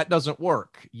 that doesn't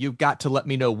work. You've got to let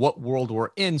me know what world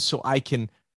we're in so I can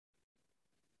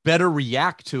better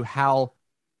react to how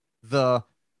the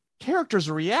characters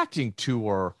are reacting to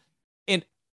her. And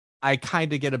I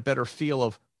kind of get a better feel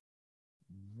of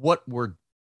what we're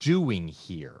doing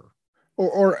here.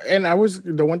 And I was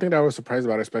the one thing that I was surprised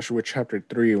about, especially with chapter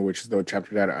 3, which is the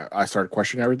chapter that I started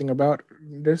questioning everything about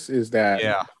this, is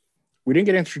that we didn't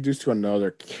get introduced to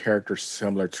another character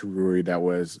similar to Ruri that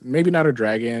was maybe not a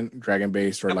dragon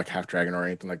based or like half dragon or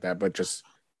anything like that, but just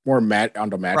more on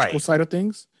the magical side of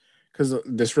things. Because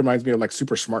this reminds me of like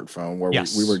Super Smartphone, where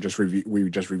we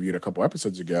just reviewed a couple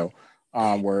episodes ago,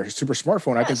 where Super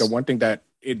Smartphone. I think the one thing that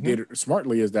it did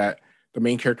smartly is that the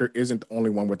main character isn't the only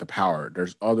one with the power.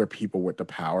 There's other people with the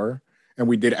power, and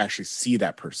we did actually see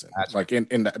that person.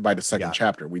 By the second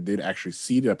chapter, we did actually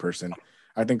see that person.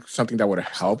 I think something that would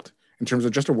have helped in terms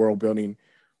of just a world building.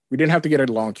 We didn't have to get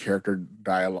a long character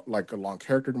dialogue, like a long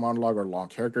character monologue or a long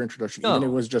character introduction. Even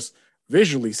it was just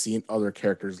visually seeing other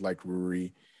characters like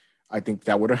Ruri. I think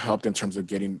that would have helped in terms of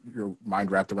getting your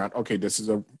mind wrapped around, okay, this is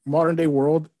a modern day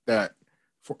world that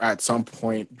at some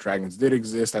point dragons did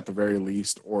exist at the very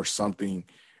least or something.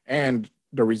 And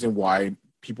the reason why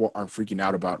people aren't freaking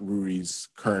out about Ruri's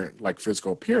current like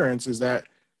physical appearance is that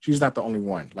she's not the only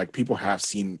one. Like people have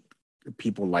seen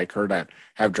people like her that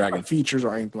have dragon features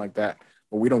or anything like that,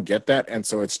 but we don't get that. And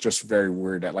so it's just very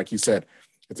weird that, like you said,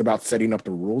 it's about setting up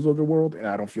the rules of the world. And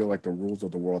I don't feel like the rules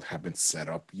of the world have been set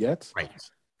up yet. Right.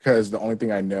 Because the only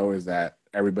thing I know is that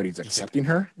everybody's accepting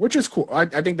her, which is cool. I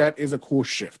think that is a cool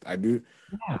shift. I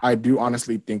do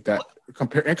honestly think that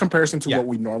in comparison to what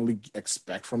we normally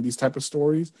expect from these type of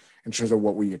stories, in terms of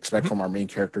what we expect from our main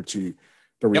character to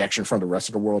the reaction from the rest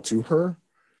of the world to her,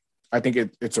 I think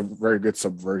it's a very good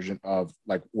subversion of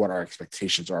like what our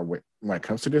expectations are when it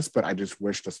comes to this. But I just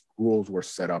wish the rules were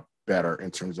set up better in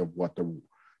terms of what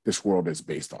this world is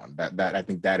based on. That I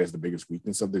think that is the biggest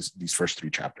weakness of these first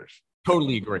 3 chapters.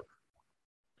 Totally agree.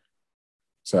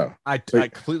 So I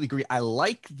completely agree. I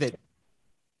like that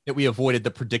we avoided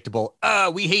the predictable,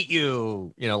 we hate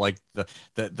you, like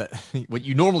the what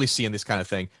you normally see in this kind of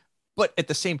thing. But at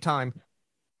the same time,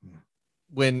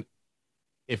 I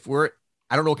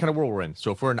don't know what kind of world we're in. So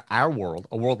if we're in our world,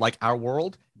 a world like our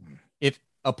world, if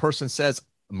a person says,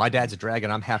 my dad's a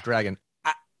dragon, I'm half dragon.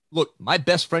 Look, my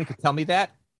best friend could tell me that.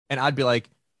 And I'd be like,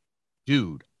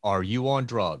 dude, are you on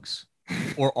drugs?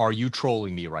 Or are you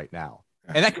trolling me right now?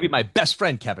 And that could be my best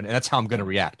friend, Kevin. And that's how I'm going to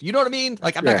react. You know what I mean?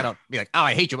 Like, I'm not going to be like, oh,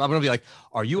 I hate you. I'm going to be like,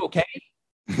 are you okay?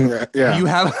 Yeah. Do you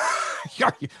have,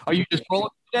 are you just trolling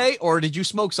today? Or did you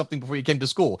smoke something before you came to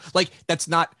school? Like, that's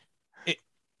not,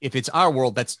 if it's our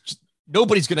world, that's just,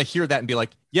 nobody's going to hear that and be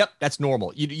like, yep, that's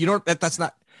normal. You don't, that's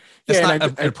not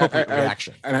an appropriate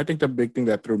reaction. And I think the big thing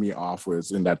that threw me off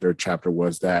was in that 3rd chapter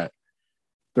was that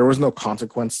there was no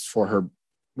consequence for her,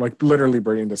 like literally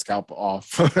burning the scalp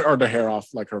off or the hair off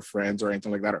like her friends or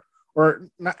anything like that. Or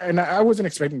not, and I wasn't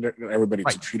expecting everybody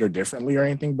to treat her differently or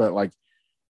anything, but like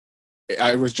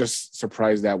I was just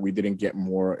surprised that we didn't get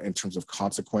more in terms of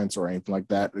consequence or anything like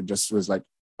that. It just was like,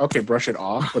 okay, brush it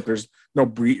off, but there's no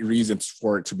reasons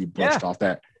for it to be brushed off.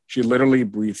 That she literally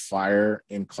breathed fire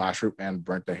in classroom and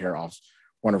burnt the hair off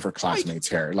one of her classmates'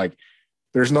 hair. Like,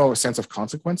 there's no sense of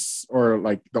consequence, or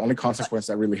like the only consequence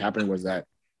that really happened was that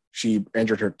she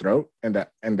injured her throat, and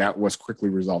that was quickly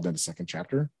resolved in the 2nd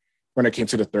chapter. When it came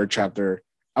to the 3rd chapter,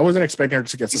 I wasn't expecting her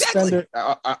to get suspended.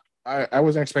 I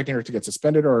wasn't expecting her to get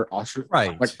suspended or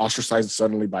ostracized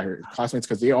suddenly by her classmates,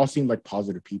 because they all seemed like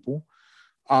positive people.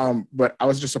 But I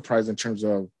was just surprised in terms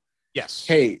of,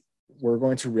 hey, we're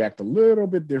going to react a little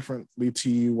bit differently to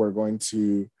you. We're going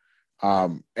to,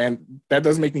 and that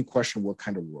does make me question what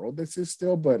kind of world this is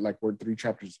still, but like we're 3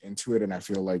 chapters into it. And I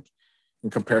feel like in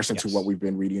comparison to what we've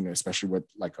been reading, especially with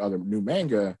like other new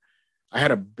manga, I had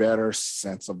a better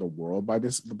sense of the world by the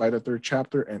 3rd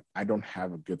chapter. And I don't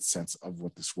have a good sense of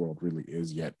what this world really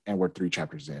is yet. And we're 3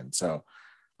 chapters in. So,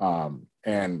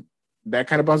 and that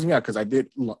kind of bums me out, because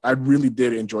I really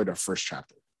did enjoy the 1st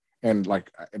chapter. And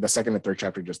like the 2nd and 3rd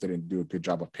chapter just didn't do a good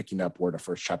job of picking up where the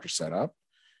 1st chapter set up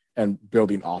and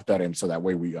building off that. And so that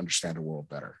way we understand the world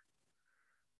better.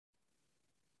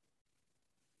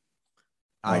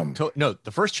 The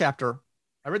 1st chapter,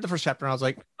 I read the 1st chapter and I was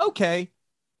like, okay,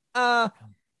 I'm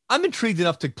intrigued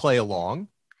enough to play along.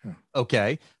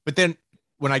 Okay. But then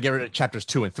when I get rid of chapters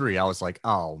 2 and 3, I was like,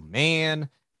 oh man,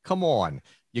 Come on.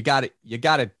 You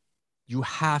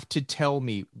have to tell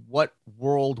me what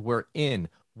world we're in.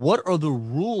 What are the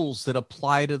rules that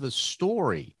apply to the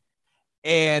story?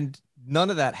 And none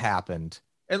of that happened.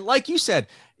 And like you said,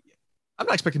 I'm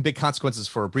not expecting big consequences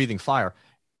for a breathing fire.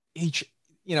 Each,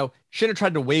 Shinra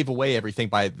tried to wave away everything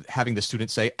by having the student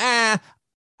say, I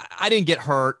didn't get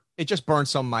hurt. It just burned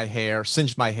some of my hair,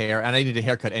 singed my hair, and I needed a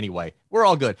haircut anyway. We're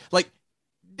all good. Like,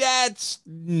 that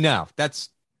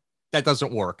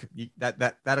doesn't work.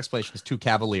 That explanation is too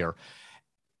cavalier.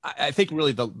 I think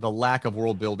really the lack of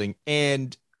world building,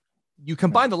 and you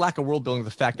combine the lack of world building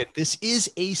with the fact that this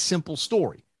is a simple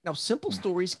story. Now, simple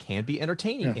stories can be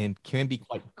entertaining and can be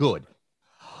quite good.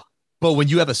 But when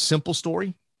you have a simple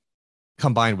story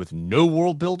combined with no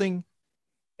world building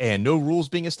and no rules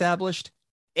being established,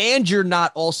 and you're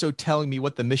not also telling me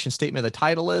what the mission statement of the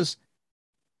title is,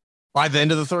 by the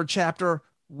end of the third chapter,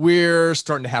 we're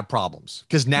starting to have problems.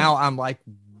 Because now I'm like,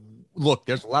 look,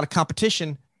 there's a lot of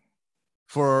competition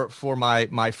for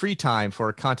my free time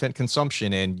for content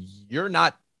consumption, and you're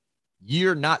not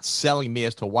selling me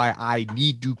as to why I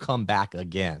need to come back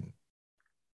again.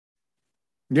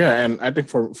 Yeah, and I think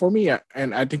for me,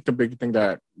 and I think the big thing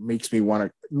that makes me want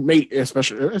to,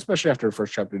 especially after the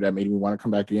first chapter, that made me want to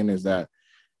come back in is that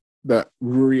the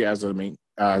Ruri as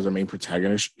a main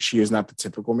protagonist, she is not the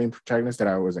typical main protagonist that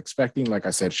I was expecting. Like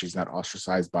I said, she's not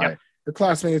ostracized by her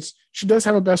classmates. She does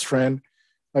have a best friend.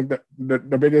 Like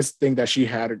the biggest thing that she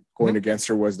had going against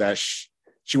her was that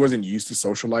she wasn't used to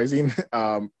socializing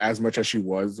as much as she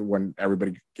was when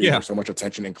everybody gave her so much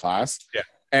attention in class. Yeah.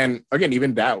 And again,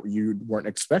 even that you weren't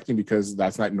expecting, because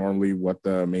that's not normally what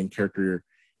the main character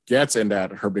gets. And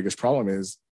that her biggest problem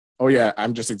is, oh yeah,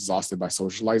 I'm just exhausted by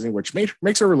socializing, which makes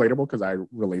her relatable, because I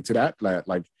relate to that,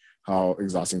 like how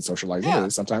exhausting socializing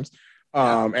is sometimes.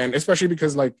 And especially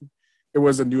because like it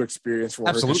was a new experience for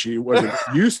her, because she wasn't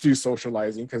used to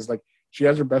socializing, because like she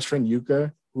has her best friend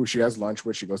Yuka, who she has lunch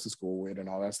with, she goes to school with and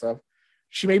all that stuff.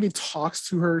 She maybe talks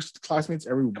to her classmates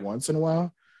every once in a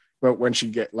while, but when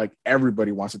she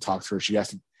everybody wants to talk to her, she has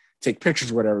to take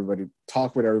pictures with everybody,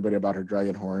 talk with everybody about her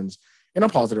dragon horns in a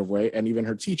positive way, and even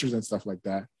her teachers and stuff like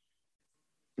that.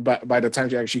 But by the time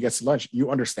she actually gets to lunch, you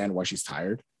understand why she's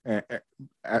tired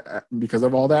because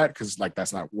of all that, because like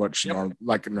that's not what she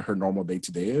like in her normal day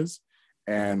to day is.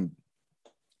 And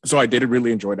so I did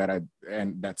really enjoy that.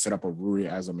 And that set up a Ruri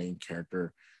as a main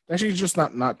character that she's just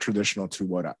not traditional to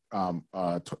what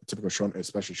typical shonen,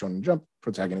 especially Shonen Jump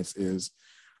protagonist is.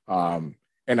 And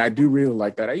I do really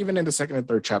like that. Even in the second and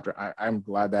third chapter, I'm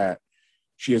glad that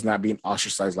she is not being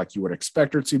ostracized like you would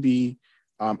expect her to be.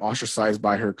 Ostracized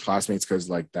by her classmates, because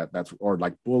like that's or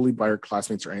like bullied by her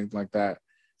classmates or anything like that.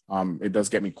 It does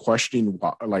get me questioning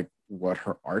what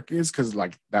her arc is, because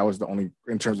like that was the only,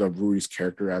 in terms of Ruri's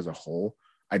character as a whole,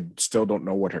 I still don't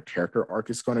know what her character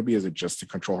arc is going to be. Is it just to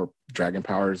control her dragon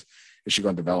powers? Is she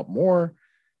going to develop more?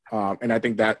 And I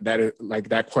think that is like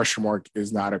that question mark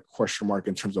is not a question mark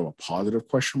in terms of a positive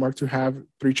question mark to have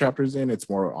 3 chapters in. It's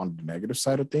more on the negative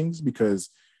side of things, because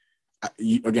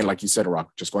again, like you said, Rock,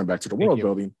 just going back to the world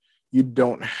building, you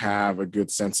don't have a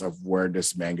good sense of where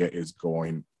this manga is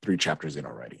going 3 chapters in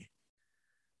already,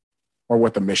 or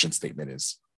what the mission statement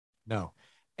is. No.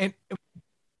 And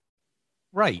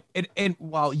right. And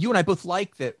while you and I both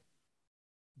like that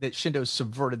Shindo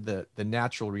subverted the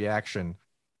natural reaction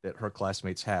that her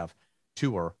classmates have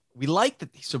to her, we like that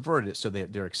he subverted it so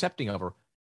they're accepting of her.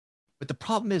 But the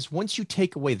problem is, once you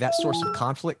take away that source of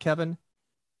conflict, Kevin,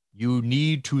 you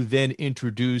need to then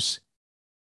introduce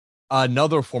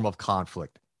another form of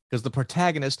conflict, because the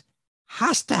protagonist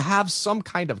has to have some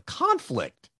kind of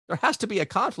conflict. There has to be a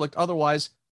conflict.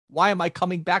 Otherwise, why am I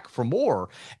coming back for more?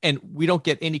 And we don't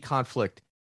get any conflict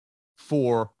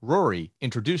for Ruri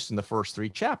introduced in the first 3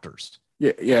 chapters.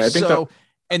 Yeah. I think so.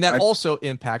 That also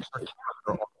impacts her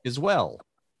character as well.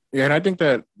 Yeah, and I think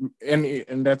that,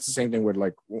 and that's the same thing with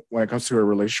like when it comes to her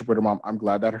relationship with her mom. I'm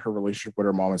glad that her relationship with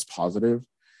her mom is positive.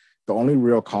 The only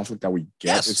real conflict that we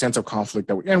get, the sense of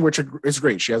conflict which is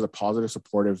great. She has a positive,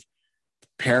 supportive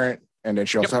parent, and then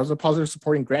she also has a positive,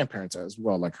 supporting grandparents as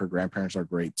well. Like her grandparents are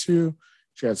great too.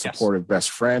 She has a supportive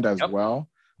best friend as well.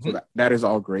 So that is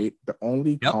all great. The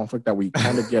only conflict that we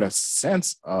kind of get a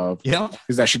sense of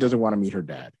is that she doesn't want to meet her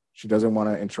dad. She doesn't want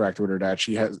to interact with her dad.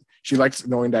 She likes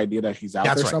knowing the idea that he's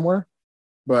out there somewhere,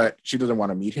 but she doesn't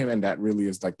want to meet him. And that really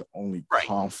is like the only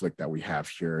conflict that we have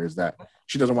here, is that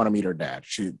she doesn't want to meet her dad.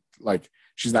 She's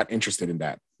not interested in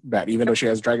that. Even though she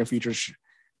has dragon features,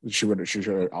 she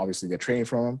should obviously get training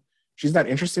from him. She's not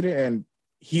interested in, and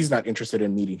he's not interested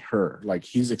in meeting her. Like,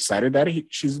 he's excited that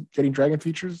she's getting dragon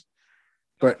features,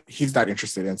 but he's not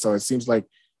interested in. So it seems like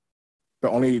the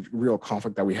only real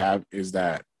conflict that we have is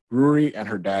that Ruri and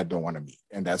her dad don't want to meet.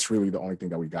 And that's really the only thing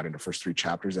that we got in the first 3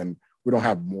 chapters. And we don't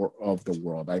have more of the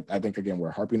world. I think, again,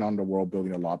 we're harping on the world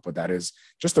building a lot, but that is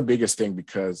just the biggest thing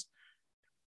because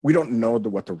we don't know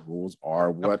what the rules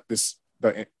are,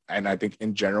 and I think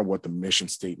in general, what the mission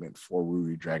statement for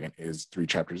Ruri Dragon is 3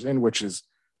 chapters in, which is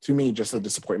to me just a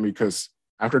disappointment because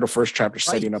after the first chapter,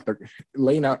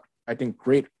 laying out, I think,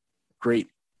 great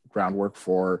groundwork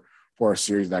for a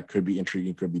series that could be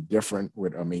intriguing, could be different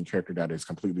with a main character that is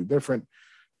completely different,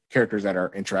 characters that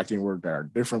are interacting with that are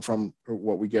different from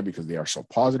what we get because they are so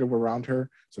positive around her.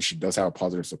 So she does have a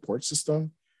positive support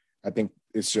system. I think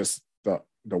it's just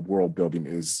the world building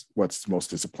is what's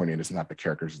most disappointing. It's not the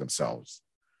characters themselves.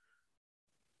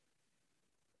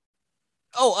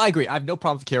 Oh, I agree. I have no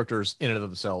problem with characters in and of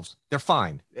themselves. They're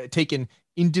fine. Taken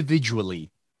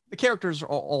individually, the characters are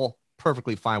all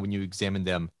perfectly fine when you examine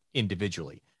them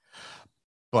individually.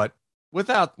 But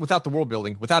without the world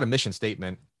building, without a mission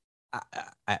statement,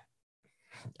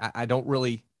 I don't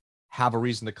really have a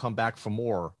reason to come back for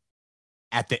more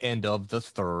at the end of the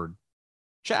 3rd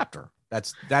chapter.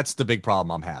 That's the big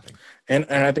problem I'm having. And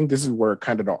I think this is where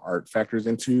kind of the art factors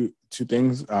into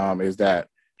things, is that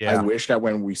I wish that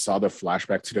when we saw the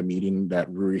flashback to the meeting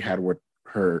that Ruri had with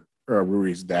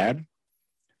Ruri's dad,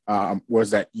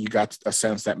 was that you got a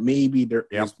sense that maybe there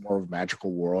is more of a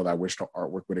magical world. I wish the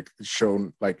artwork would have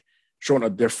shown a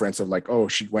difference of like, oh,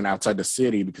 she went outside the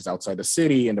city because outside the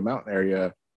city in the mountain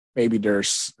area, maybe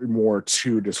there's more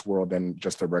to this world than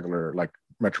just a regular like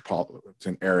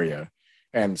metropolitan area.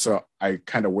 And so I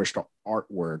kind of wish the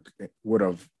artwork would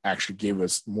have actually gave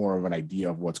us more of an idea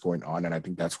of what's going on. And I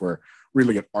think that's where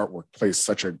really an artwork plays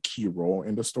such a key role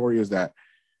in the story, is that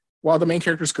while the main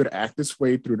characters could act this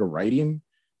way through the writing,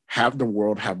 have the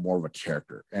world have more of a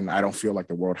character. And I don't feel like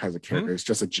the world has a character. Mm-hmm.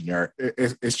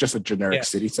 It's just a generic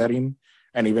city setting.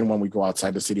 And even when we go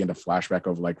outside the city in the flashback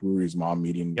of like Ruri's mom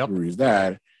meeting Ruri's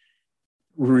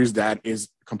dad is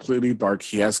completely dark.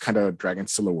 He has kind of dragon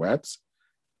silhouettes,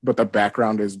 but the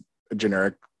background is a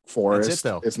generic forest.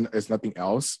 It's nothing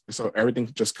else. So everything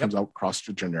just comes out across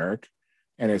to generic,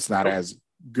 and it's not as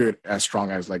good, as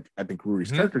strong as like, I think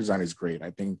Ruri's character design is great.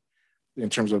 I think in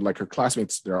terms of like her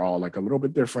classmates, they're all like a little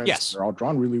bit different. Yes. They're all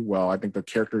drawn really well. I think the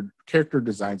character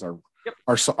designs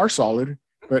are solid,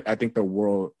 but I think the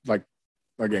world, like,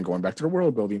 again, going back to the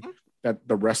world building, that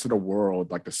the rest of the world,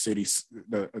 like the city,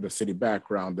 the city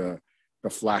background, the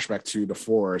flashback to the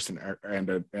forest and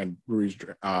Ruri's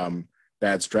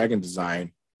dad's dragon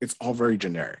design, it's all very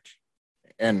generic,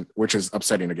 and which is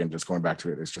upsetting. Again, just going back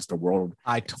to it, it's just the world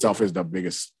itself is the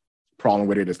biggest problem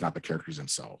with it. It's not the characters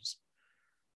themselves.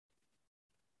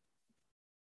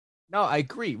 No, I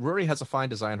agree. Ruri has a fine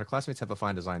design. Her classmates have a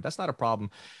fine design. That's not a problem.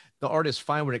 The art is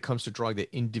fine when it comes to drawing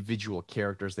the individual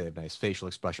characters. They have nice facial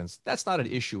expressions. That's not an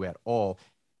issue at all.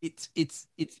 It's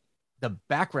the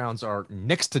backgrounds are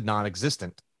next to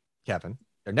non-existent, Kevin.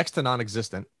 They're next to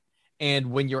non-existent.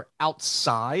 And when you're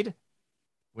outside,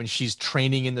 when she's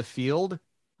training in the field,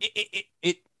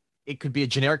 it could be a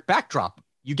generic backdrop.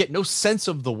 You get no sense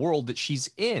of the world that she's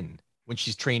in when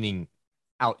she's training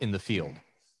out in the field.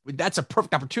 That's a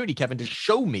perfect opportunity, Kevin, to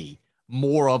show me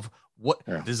more of what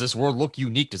does this world look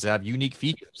unique? Does it have unique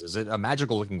features? Is it a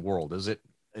magical looking world? Is it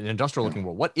an industrial looking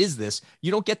world? What is this?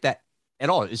 You don't get that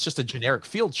at all. It's just a generic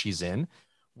field she's in.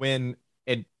 And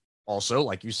also,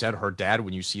 like you said, her dad,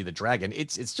 when you see the dragon,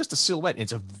 it's just a silhouette.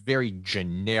 It's a very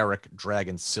generic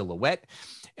dragon silhouette.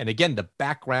 And again, the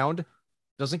background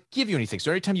doesn't give you anything. So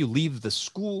every time you leave the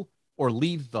school or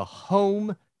leave the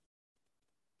home,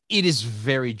 it is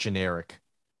very generic,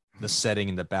 the setting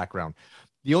in the background.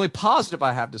 The only positive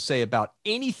I have to say about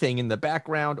anything in the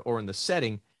background or in the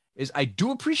setting is I do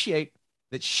appreciate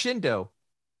that Shindo,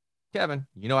 Kevin,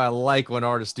 you know I like when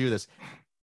artists do this.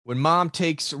 When mom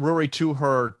takes Ruri to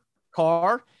her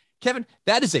car, Kevin,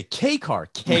 that is a K car,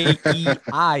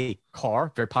 K-E-I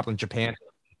car, very popular in Japan.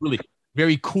 Really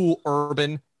very cool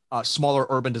urban, smaller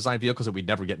urban design vehicles that we'd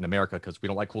never get in America because we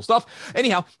don't like cool stuff.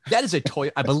 Anyhow, that is a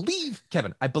Toyota, I believe,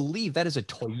 Kevin, that is a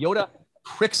Toyota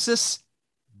Crixus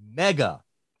Mega.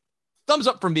 Thumbs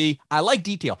up from me. I like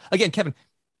detail. Again, Kevin,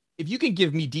 if you can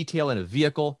give me detail in a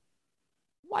vehicle,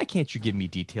 why can't you give me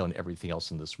detail in everything else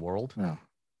in this world? Yeah.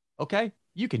 Okay,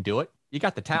 you can do it. You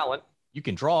got the talent. You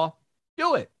can draw.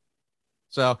 Do it.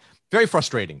 So very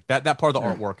frustrating. That part of the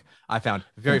artwork I found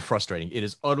very frustrating. It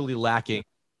is utterly lacking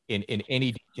in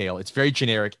any detail. It's very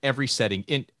generic. Every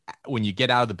setting when you get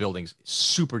out of the buildings,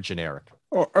 super generic.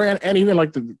 And even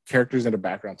like the characters in the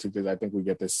background too, because I think we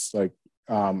get this like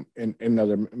in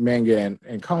other manga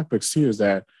and comic books too, is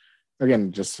that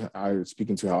again, just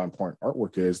speaking to how important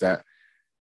artwork is, that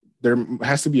there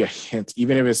has to be a hint,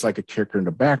 even if it's like a character in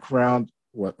the background,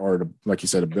 like you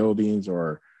said, the buildings,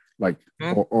 or like,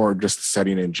 or just the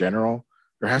setting in general.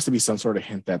 There has to be some sort of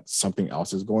hint that something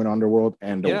else is going on in the world,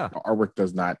 and the artwork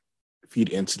does not feed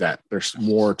into that. There's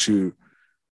more to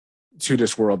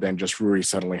this world than just Ruri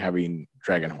suddenly having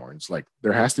dragon horns. Like,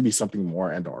 there has to be something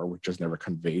more, and the artwork just never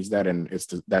conveys that. And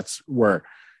that's where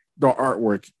the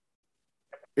artwork,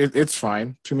 it's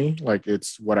fine to me. Like,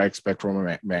 it's what I expect from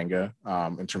a manga,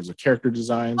 in terms of character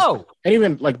designs, and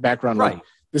even like background. Right. Like,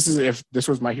 if this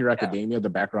was My Hero Academia, the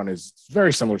background is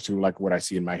very similar to like what I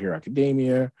see in My Hero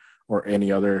Academia or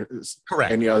any other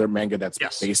manga that's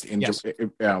based in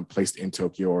placed in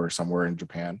Tokyo or somewhere in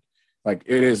Japan. Like,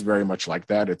 it is very much like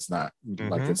that. It's not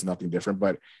like it's nothing different.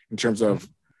 But in terms of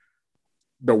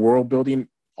the world building,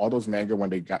 all those manga, when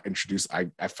they got introduced,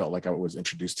 I felt like I was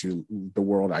introduced to the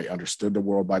world. I understood the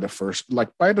world by the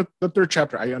third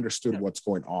chapter. I understood what's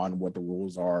going on, what the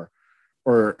rules are,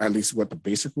 or at least what the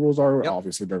basic rules are. Yep.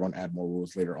 Obviously, they're going to add more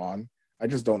rules later on. I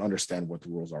just don't understand what the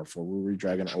rules are for Ruri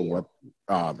Dragon or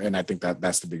what. And I think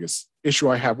that's the biggest issue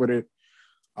I have with it.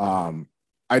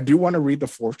 I do want to read the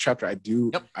fourth chapter. I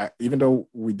do, even though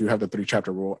we do have the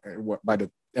 3-chapter rule. By the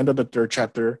end of the third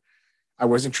chapter, I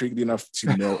was intrigued enough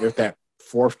to know if that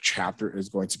fourth chapter is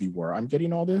going to be where I'm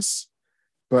getting all this.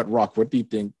 But Rock, what do you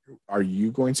think? Are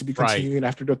you going to be continuing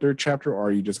after the third chapter, or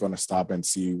are you just going to stop and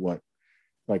see what,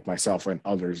 like myself and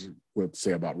others, would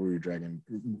say about Ruri Dragon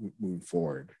moving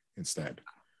forward instead?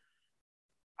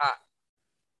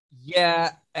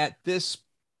 Yeah, at this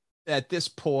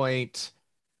point,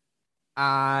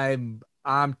 I'm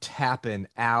tapping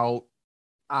out.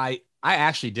 I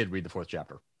actually did read the fourth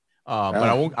chapter, but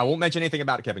I won't mention anything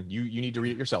about it, Kevin. You need to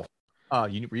read it yourself. You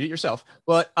need to read it yourself.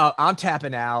 But I'm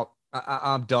tapping out.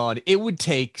 I'm done. It would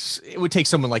take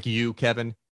someone like you,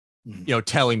 Kevin,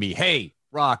 telling me, "Hey,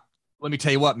 Rock, let me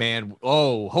tell you what, man.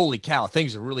 Oh, holy cow,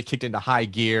 things have really kicked into high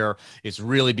gear. It's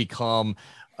really become."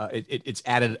 It's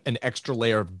added an extra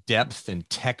layer of depth and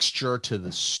texture to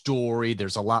the story.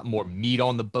 There's a lot more meat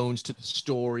on the bones to the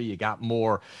story. You've got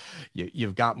more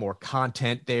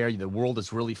content there. The world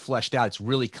is really fleshed out. It's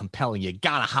really compelling. You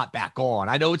gotta hop back on.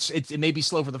 I know it may be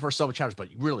slow for the first several chapters, but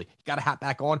you really gotta hop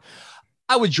back on.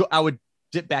 I would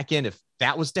dip back in if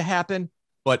that was to happen.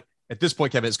 But at this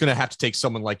point, Kevin, it's gonna have to take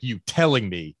someone like you telling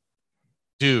me,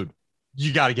 dude,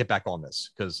 you got to get back on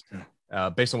this, because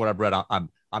based on what I've read,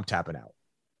 I'm tapping out.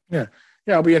 Yeah,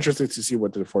 I'll be interested to see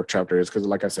what the fourth chapter is, because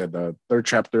like I said, the third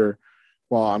chapter,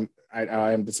 while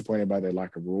I am disappointed by the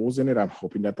lack of rules in it, I'm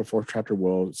hoping that the fourth chapter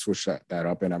will switch that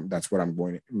up, and that's what I'm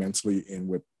going immensely in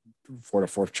with for the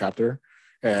fourth chapter.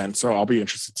 And so I'll be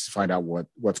interested to find out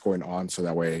what's going on, so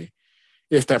that way,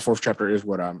 if that fourth chapter is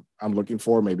what I'm looking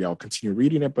for, maybe I'll continue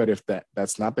reading it. But if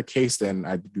that's not the case, then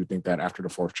I do think that after the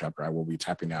fourth chapter, I will be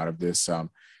tapping out of this, and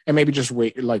maybe just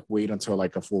wait until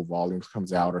like a full volume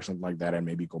comes out or something like that, and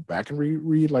maybe go back and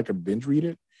read like a binge read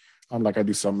it, like I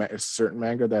do some certain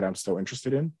manga that I'm still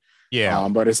interested in. Yeah.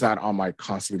 But it's not on my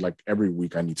constantly, like every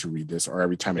week I need to read this, or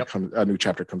every time a new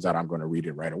chapter comes out, I'm going to read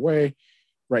it right away.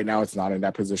 Right now, it's not in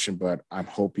that position, but I'm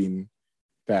hoping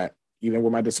that, even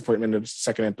with my disappointment in the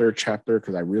second and third chapter,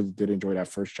 because I really did enjoy that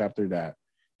first chapter, that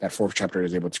fourth chapter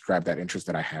is able to grab that interest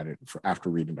that I had after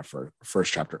reading the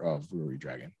first chapter of Ruri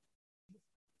Dragon.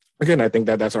 Again, I think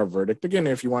that's our verdict. Again,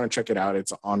 if you want to check it out,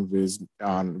 it's on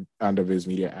the Viz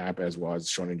Media app, as well as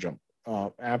Shonen Jump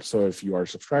app. So if you are a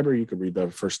subscriber, you could read the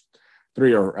first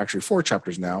 3, or actually 4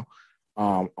 chapters now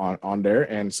on there,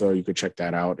 and so you could check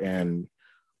that out. And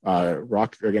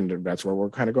Rock, again, that's where we're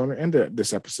kind of going to end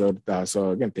this episode. So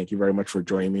again, thank you very much for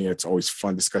joining me. It's always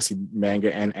fun discussing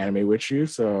manga and anime with you.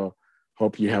 So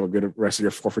hope you have a good rest of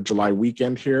your 4th of July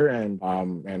weekend here, and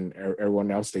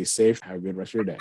everyone else, stay safe. Have a good rest of your day.